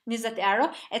antarësimi, 20 euro.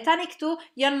 E tani këtu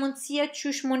janë mundësia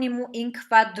qysh muni mu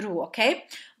inkuadru, okay?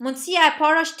 Mundësia e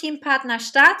parë është team partner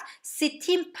 7, si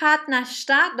team partner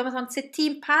 7, do me thonë si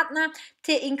team partner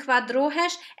ti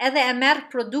inkuadrohesh edhe e merr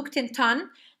produktin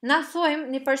ton. Na thojmë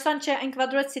një person që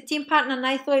inkuadrohet si team partner,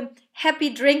 na I thojmë happy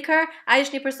drinker, ai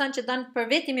është një person që don për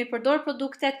veti mi përdor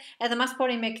produktet, edhe mas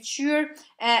pari me këqyr,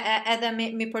 edhe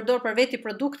mi përdor për veti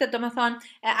produktet, do me thonë,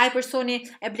 ai personi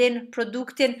e blen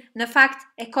produktin, në fakt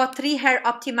e ka 3 herë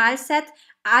optimal set,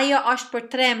 ajo është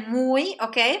për 3 muaj,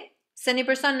 okay? Se një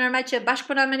person normal që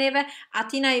bashkëpunon me neve,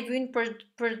 atina I vyn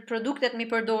për produktet mi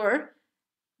përdor,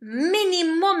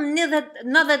 minimum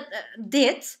 90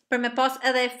 ditë për me pas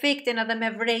edhe efektin edhe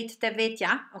me vrejt të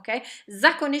vetja, okay?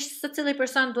 Zakonisht së cili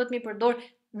person duhet mi përdor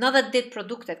 90 ditë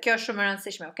produktet, kjo është shumë e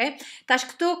rëndësishme, okay? Tash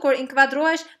këtu kur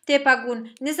inkuadrohesh, ti e pagun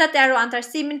 20 euro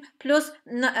antarësimin plus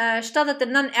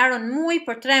 79 euro në muaj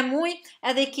për 3 muaj,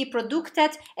 edhe ki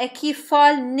produktet, e ki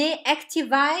fal në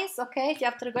Activize, okay?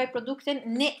 T'ja tregoj produktin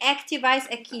në Activize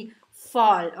e ki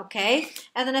fal, okay?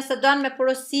 Edhe nëse don me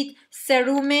porosit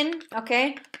serumin,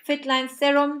 okay? Fitline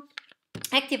serum,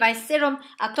 Activize serum,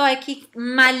 ato e ki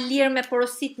ma lirë me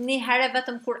porosit një herë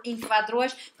vetëm kur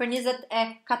inkuadrohesh për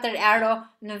 24 euro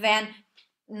në vend,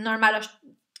 normal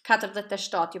është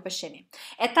 47, ju përshini.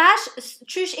 E tash,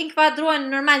 qysh inkuadrohen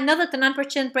normal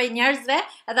 99% prej njerëzve,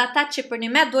 edhe ata që për një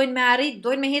me dojnë me arrit,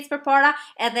 dojnë me hec për para,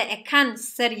 edhe e kanë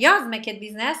serioz me këtë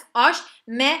biznes,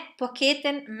 është me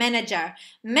paketin manager.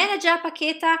 Manager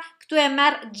paketa, këtu e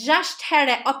merë 6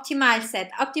 herë optimal set.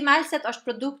 Optimal set është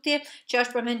produkti që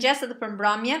është për mëngjes edhe për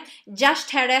mbrëmje,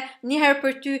 6 herë, një herë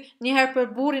për ty, një herë për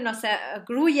burrin ose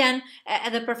grujen,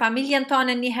 edhe për familjen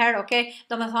tonë një herë, okay?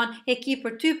 Do me thonë, e ki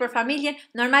për ty, për familjen,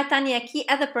 normal tani e ki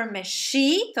edhe për me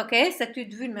shit, okay? Se ty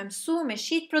të vyn me mësu, me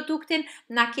shit produktin,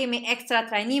 na kemi ekstra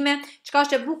trajnime, çka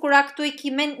është e bukura këtu I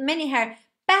ki me një herë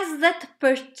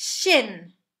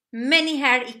 50% me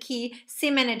njëherë I ki si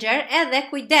manager, edhe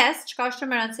kujdes, çka është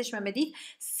shumë e rëndësishme me ditë,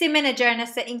 si manager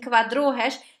nëse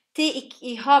inkuadrohesh, ti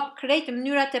I hap krejt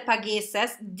mënyrat e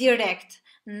pagesës direkt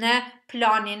në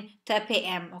planin të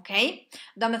PM, okay?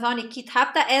 Do me thonë I ki të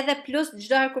hapta edhe plus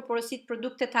çdo herë kur porosit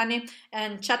produkte tani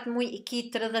në qatë muj I ki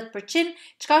 30%,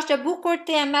 çka është e bukur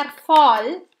ti e merr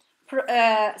fal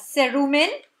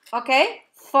serumin, okay?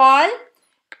 Fal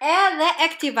edhe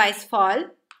Activize fal,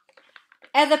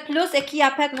 edhe plus e ki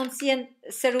apet mundësien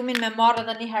serumin me marrë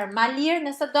edhe njëherë ma lirë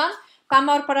nëse donë, pa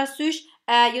marrë parasysh,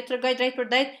 ju të regoj drejt për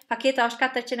drejt, paketa është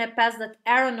 450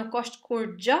 euro, nuk është kur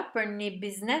gjë për një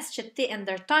biznes që ti e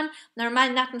ndërton,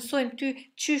 normal na të mësojmë ty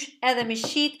qysh edhe me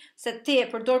shit, se ti e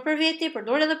përdor për veti,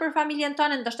 përdor edhe për familjen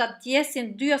tonë, ndoshta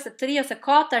djesin 2 ose 3 ose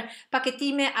 4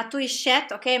 paketime ato I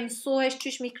shet, okay, mësohesh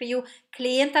qysh mi kriju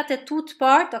klientat e tu të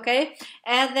part, okay,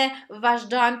 edhe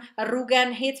vazhdon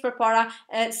rrugën hec për para,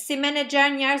 si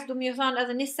manager njerëz du mi thonë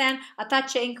edhe një sen, ata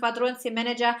që inkuadrohen si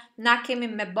manager, na kemi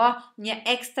me bë një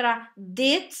ekstra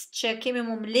ditë që kemi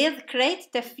mu mbledh krejt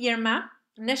të firma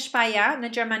në Shpaja, në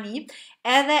Gjermani,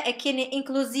 edhe e keni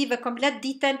inkluzive komplet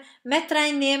ditën me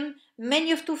trajnim, me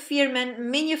njoftu firmen,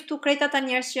 me njoftu krejt ata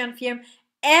njerëz që janë firmë,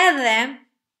 edhe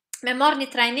me marrë një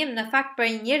trajnim në fakt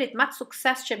për njerit ma të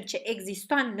suksesshëm që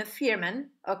ekziston në firmen,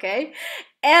 okay?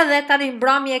 Edhe tani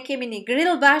mbrëmje kemi një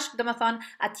grill bashk, do me thonë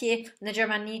atje në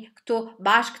Gjermani këtu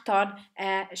bashk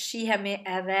tonë shihemi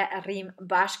edhe rrim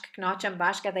bashk, knaqem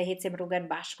bashk edhe hecim rrugën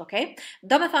bashk, okay?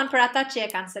 Do me thonë për ata që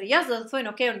e kanë serios dhe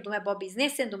thonë, okay, unë du me bo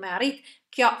biznesin, du me arrit,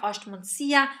 kjo është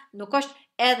mundësia, nuk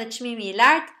është edhe çmimi I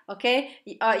lartë, okay?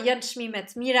 Janë çmime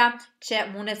të mira që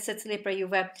mundet secili për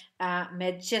juve me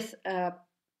gjithë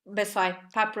besoj,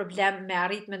 pa problem me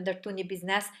arrit me ndërtu një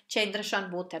biznes që I ndryshon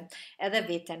botën edhe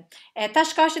veten.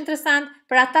 Tash ka është interesant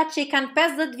për ata që I kanë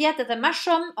 50 vjet edhe më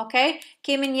shumë, okay?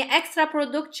 Kemi një ekstra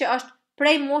produkt që është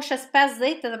prej moshës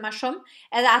 50 edhe më shumë,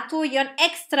 edhe ato janë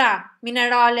ekstra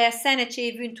minerale, sene që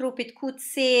I vynë trupit,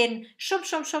 kutsin,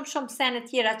 shumë sene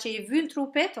tjera që I vynë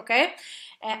trupit, okay?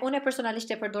 Unë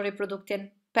personalisht e përdori produktin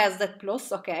 50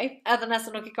 plus, okay? Edhe nëse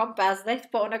nuk I kam 50,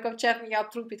 po unë kam qef mi jap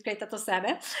trupit krejt ato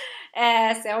sene,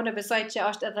 se unë besoj që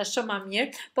është edhe shumë më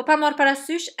mirë, po pa marrë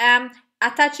parasysh,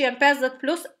 ata që janë 50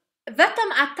 plus, vetëm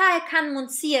ata e kanë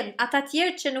mundësien, ata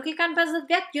tjerë që nuk I kanë 50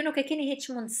 vjet, ju nuk e keni hiç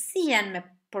mundësien me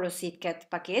porosit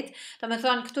këtë paket. Do me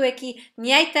thonë, këtu e ki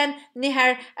njëjten,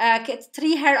 njëherë,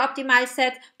 3 herë optimal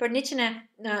set për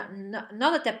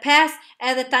 195,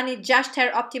 edhe tani 6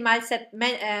 herë optimal set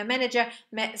manager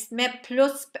me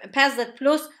plus 50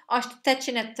 plus është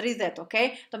 830,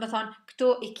 okay? Do me thonë,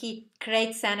 këtu I ki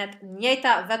krejt senet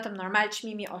njëjta, vetëm normal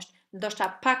çmimi është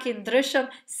ndoshta pak I ndryshëm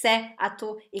se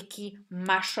ato I ki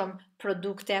ma shumë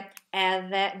produkte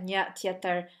edhe një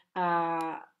tjetër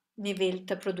nivel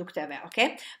të produkteve,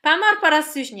 okay? Pa marrë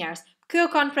parasysh njerëz, kjo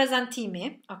kanë prezantimi,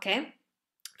 okay?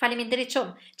 Faleminderit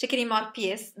shumë që keni marrë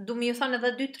pjesë, du mi ju thonë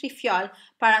edhe 2-3 fjalë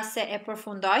para se e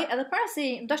përfundoj, edhe para se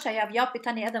ndoshta japi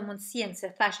tani edhe mundësien se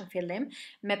thash në fillim,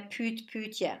 me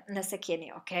pyetje nëse keni,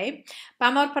 okay? Pa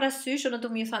marrë parasysh, unë du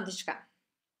mi ju thonë diçka.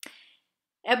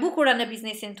 E bukura në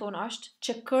biznesin tonë është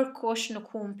që kërkosh nuk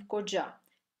humb kur gjë.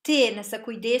 Ti nëse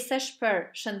kujdesesh për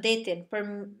shëndetin, për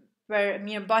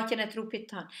mirëmbajtjen e trupit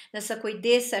tënë, nëse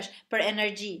kujdesesh për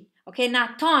energji, okay?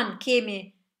 Na ton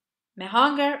kemi me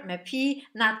hangër, me pi,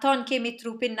 na ton kemi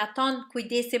trupin, na ton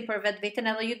kujdesim për vetveten,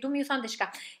 edhe ju du mi ju thonë diçka.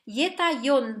 Jeta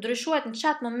jo ndryshuat në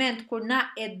qatë moment kur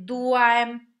na e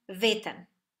duajm veten.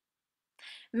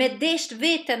 Me desht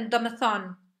veten do me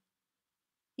thonë,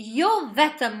 jo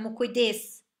vetëm mu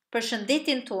kujdes për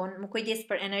shëndetin ton, mu kujdes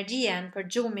për energjien, për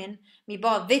gjumin, mi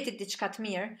ba vetit diçka të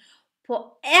mirë,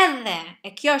 po edhe,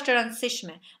 e kjo është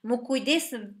rëndësishme, mu kujdes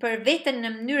për veten në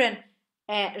mënyrën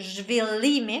e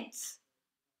zhvillimit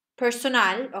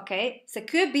personal, okay? Se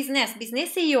kjo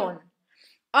biznesi jon,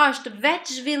 është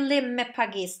veç zhvillim me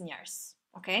pages njerës,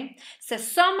 okay? Se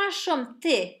sa ma shumë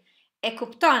ti e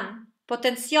kupton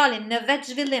potencialin në vetë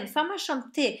zhvillim, sa ma shumë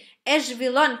ti e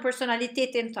zhvillon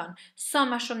personalitetin ton, sa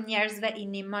ma shumë njerëzve I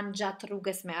nimon gjatë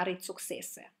rrugës me arrit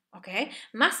suksese, okay?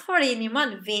 Mas fare I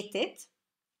nimon vetit,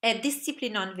 e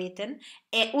disiplinon veten,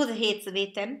 e udhëhec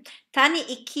veten, tani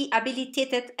I ki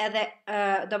abilitetet edhe,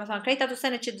 do me thonë, krejt ato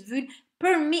sene që të vynë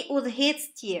për mi udhëhec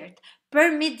tjertë,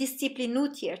 për mi disiplinu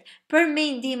tjertë, për mi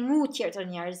ndihmu tjertë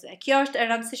njerëzve. Kjo është e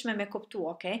rëndësishme me kuptu,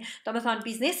 okay? Do me thonë,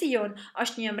 biznesi jonë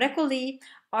është një mrekulli,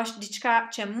 është diçka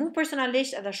që mu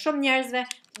personalisht edhe shumë njerëzve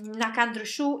na ka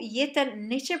ndryshu jetën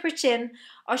 100%,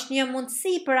 është një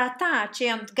mundësi për ata që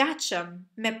janë të gatshëm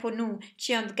me punu, që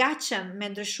janë të gatshëm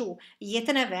me ndryshu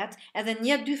jetën e vetë, edhe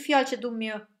 1-2 fjalë që du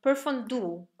më përfundu,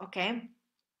 okay?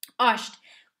 Është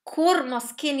kur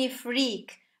mos keni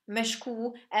frikë me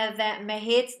shku edhe me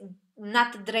hec në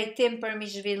atë drejtim për mi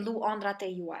zhvillu ëndrat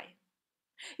e juaj.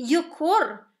 Jo kur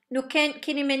nuk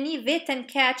keni me një veten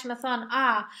keq me thonë,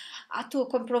 atu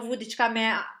kom provu diçka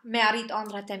me arrit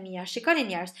ëndrat e mia. Shikoni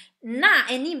njerëz, na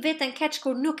e një veten keq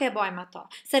kur nuk e bajmë ato.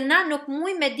 Se na nuk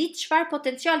muj me ditë çfarë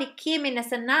potenciali kemi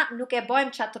nëse na nuk e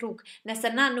bajmë qatë rrugë, nëse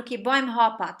na nuk I bajmë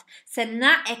hapat, se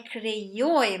na e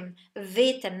krijojmë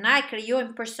veten, na e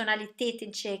krijojmë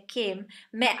personalitetin që e kem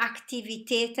me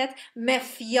aktivitetet, me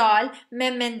fjalë, me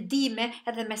mendime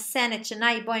edhe me sene që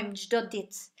na I bajmë çdo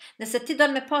ditë. Nëse ti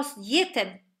don me pas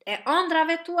jetën e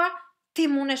ëndrave tua, ti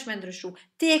munesh me ndryshu,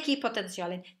 ti e ki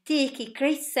potencialin, ti e ki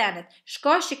krejt senet,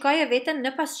 shikoje veten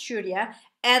në pasqyrje,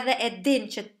 edhe e din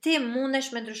që ti munesh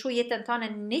me ndryshu jetën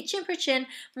tane 100%,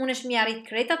 munesh mi arrit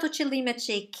krejt ato qëllimet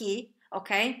që I ki,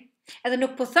 okay? Edhe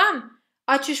nuk po tham,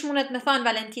 a qysh munet me thonë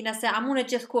Valentina se a munet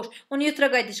gjithkush, unë ju të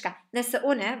regoj diçka, nëse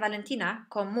une, Valentina,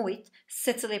 ko mujt,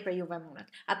 se cili për juve munet,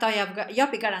 ata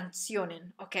japi garancionin,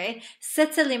 okay? Se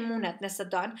cili munet nëse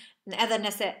donë, edhe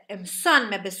nëse mëson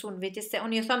me besu në viti, se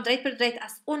unë ju thom drejt për drejt,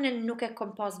 as unë nuk e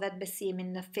kom pas vetë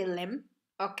besimin në fillim,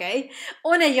 okay?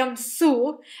 Unë jam mësu,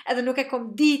 edhe nuk e kom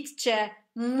dit që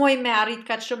muj me arrit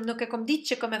ka shumë, nuk e kom dit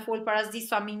që kom e full para zdi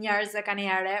sa mi njerëzve ka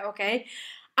njere, okay?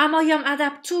 Ama jam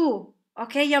adaptu,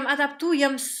 okay, jam adaptu,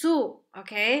 jam mësu,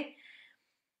 okay?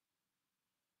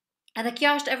 Edhe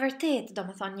kjo është e vërtet, do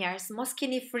më thonë njerës, mos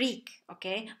keni frik,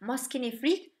 okay? Mos keni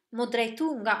frik, mu drejtu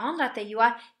nga ëndrat e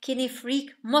juaj, keni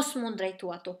frikë mos mu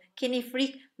drejtu ato. Keni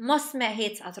frikë mos me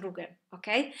hec atë rrugën,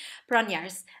 okay? Pra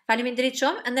njerëz, faleminderit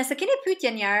shumë. Nëse keni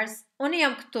pyetje njerëz, unë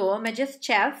jam këtu me gjithë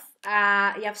qef,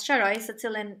 ja sqaroj se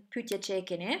cilën pyetje që e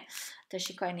keni, të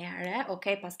shikoj një herë,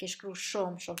 okay, pas ke shkruar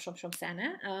shumë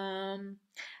sene.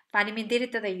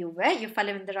 Faleminderit edhe juve, ju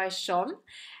falenderoj shumë.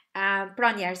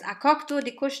 Pra njerëz, a ka këtu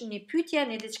dikush një pyetje,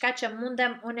 një diçka që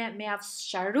mundem une me ja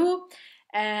sqaru,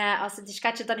 ose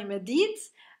diçka që tani me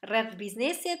ditë rreth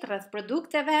biznesit, rreth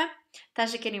produkteve,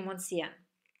 tash e keni mundësien.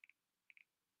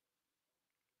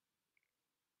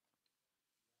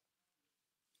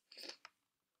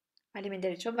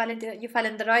 Faleminderit shumë, Valentina, ju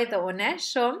falenderoj dhe une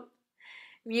shumë.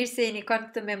 Mirë se jeni konë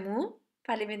këtë me mu.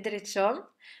 Faleminderit shumë.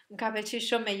 Më ka pëlqyer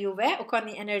shumë me juve, u ka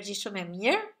një energji shumë e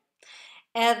mirë.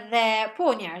 Edhe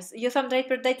po njerëz, ju them drejt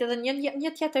për drejt edhe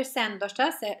një tjetër sen, ndoshta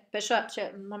se pesho që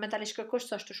momentalisht kërkush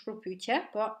s'është të shkruaj pyetje,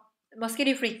 po mos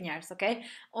keni frikë njerëz, okay?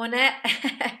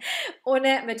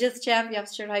 Une me gjithë qef ja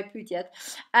sqaroj pyetjet.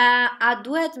 A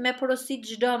duhet me porosit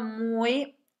çdo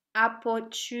muaj apo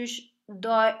qysh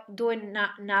dojnë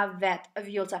na vetë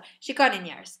vjollca? Shikoni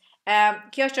njerëz.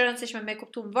 Kjo është e rëndësishme me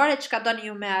kuptu më varet çka doni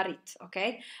ju me arrit,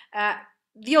 okay?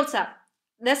 Vjollca,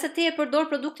 nëse ti e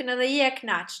përdor produktin edhe je e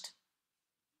kënaqt,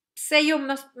 pse ju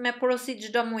me porosit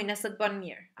çdo muaj nëse të bën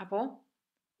mirë, apo?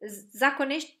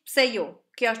 Zakonisht pse jo?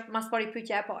 Kjo është mas pari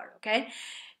pyetja e parë, okay?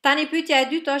 Tani pyetja e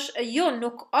dytë është, jo,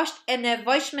 nuk është e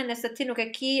nevojshme nëse ti nuk e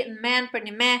ki në men për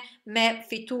një me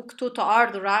fitu këtu të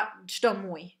ardhura çdo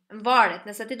muaj. Varet,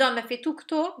 nëse ti do me fitu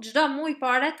këtu çdo muaj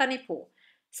pare, tani po.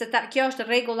 Se kjo është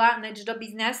rregulla në çdo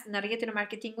biznes, në rrjetin e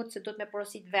marketingut, se do të me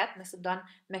porosit vetë nëse do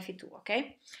me fitu,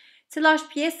 okay? Cila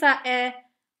është pjesa e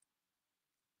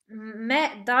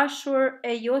me dashur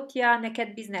e jotja në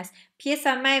këtë biznes?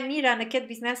 Pjesa më e mira në këtë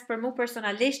biznes për mu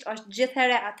personalisht është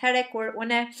gjithherë atëherë kur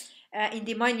une i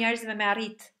ndihmoj njerëzve me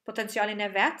arrit potencialin e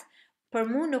vet.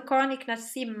 Për mu nuk ka një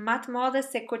kënaqësi më të madhe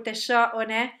se kur të shoh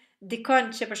une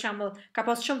dikon që për shembull ka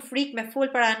pas shumë frikë me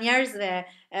fol para njerëzve,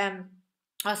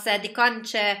 ose dikon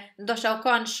që ndoshta u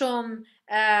kanë shumë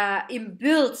i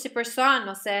mbyllët si person,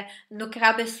 ose nuk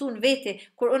ka besu në veti,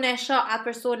 kur unë e shoh atë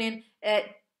personin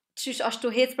qysh është tu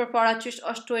hec përpara, qysh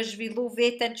është tu e zhvillu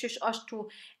veten, qysh është tu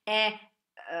e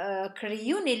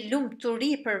kriju një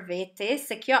lumturi për vete,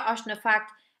 se kjo është në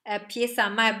fakt pjesa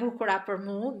më e bukura për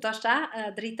mu, ndoshta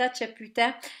drita që pyete,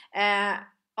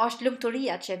 është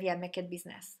lumturia që vjen me këtë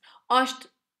biznes. Është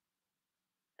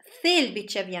thelbi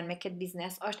që vjen me këtë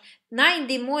biznes, është na i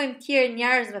ndihmojmë tjerë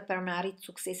njerëzve për me arrit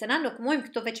suksese. Na nuk mujmë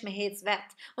këto veç me hec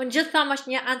vet. Unë gjithë tham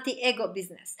është një anti-ego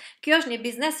biznes. Kjo është një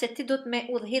biznes që ti do të me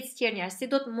udhëhec tjerë njerëz, ti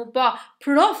do të mu bë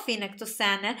profi në këto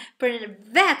sene për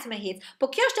vet me hec.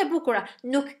 Po kjo është e bukura.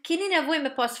 Nuk keni nevojë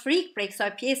me pas frikë prej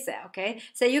kësaj pjese, okay?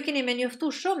 Se ju keni me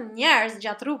njoftu shumë njerëz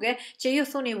gjatë rruge që ju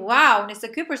thoni, wow,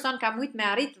 nëse ky person ka mujt me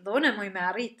arrit, dhe unë muj me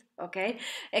arrit. Okay?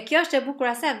 E kjo është e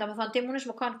bukura sen, do më thonë, ti mundesh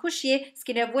më kanë kush je,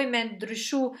 s'ki nevoj me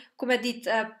ndryshu, ku me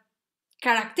ditë,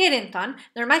 karakterin ton,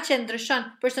 normal që ndryshon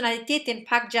personalitetin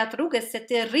pak gjatë rrugës se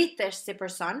ti rritesh si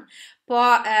person, po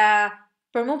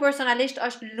për mu personalisht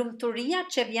është lumturia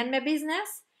që vjen me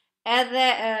biznes, edhe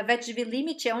veç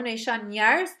zhvillimi që unë isha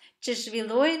njerëz që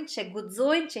zhvillojnë, që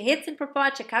guxojnë, që hecin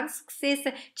përpara, që kanë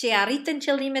suksese, që arritën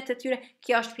qëllimet e tyre.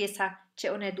 Kjo është pjesa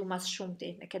që unë e du mas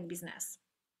shumti në këtë biznes.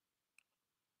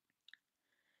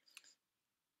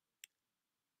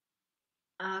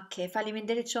 Okay,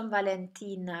 faleminderit shumë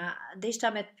Valentina. Deshta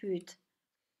med pyet.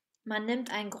 Man nimmt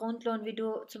einen Grundlohn, wie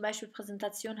du zum Beispiel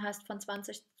Präsentation hast, von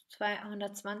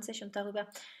 220 und darüber.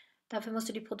 Dafür musst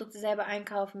du die Produkte selber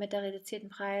einkaufen mit der reduzierten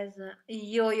Preise.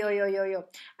 Jo.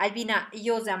 Albina,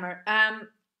 jo zemër.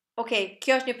 Okay,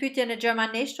 kjo është një pyetje në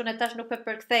gjermanisht, unë tash nuk po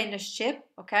përkthej në shqip,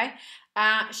 okay?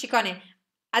 Shikoni.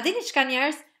 A dini çka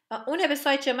njerëz? Unë e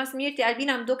besoj që mas mirë ti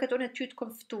Albina më duket unë ty të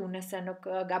konftu nëse nuk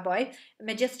gaboj,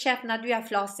 me gjithë qef na dyja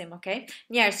flasim, okay?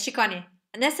 Njerëz, shikoni,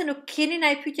 nëse nuk keni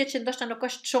na i pyetje që ndoshta nuk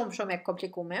është shumë e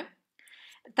komplikume,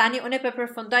 tani unë po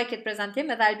përfundoj këtë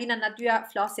prezantim edhe Albina na dyja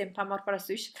flasim pa marrë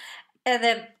parasysh.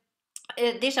 Edhe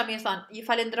desha më thon, ju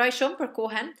falenderoj shumë për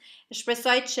kohën.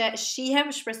 Shpresoj që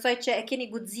shihem, shpresoj që e keni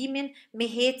guximin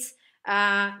me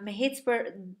hec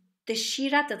për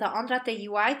dëshirat edhe ëndrat e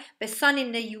juaj, besonin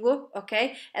në ju,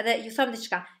 okay? Edhe ju them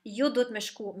diçka, ju duhet me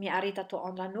shku mi arrit ato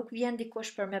ëndra, nuk vjen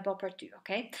dikush për me bë për ty,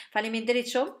 okay?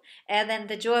 Faleminderit shumë, edhe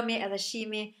ndëgjohemi, edhe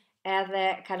shihemi, edhe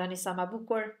kaloni sa më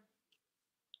bukur.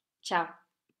 Ciao.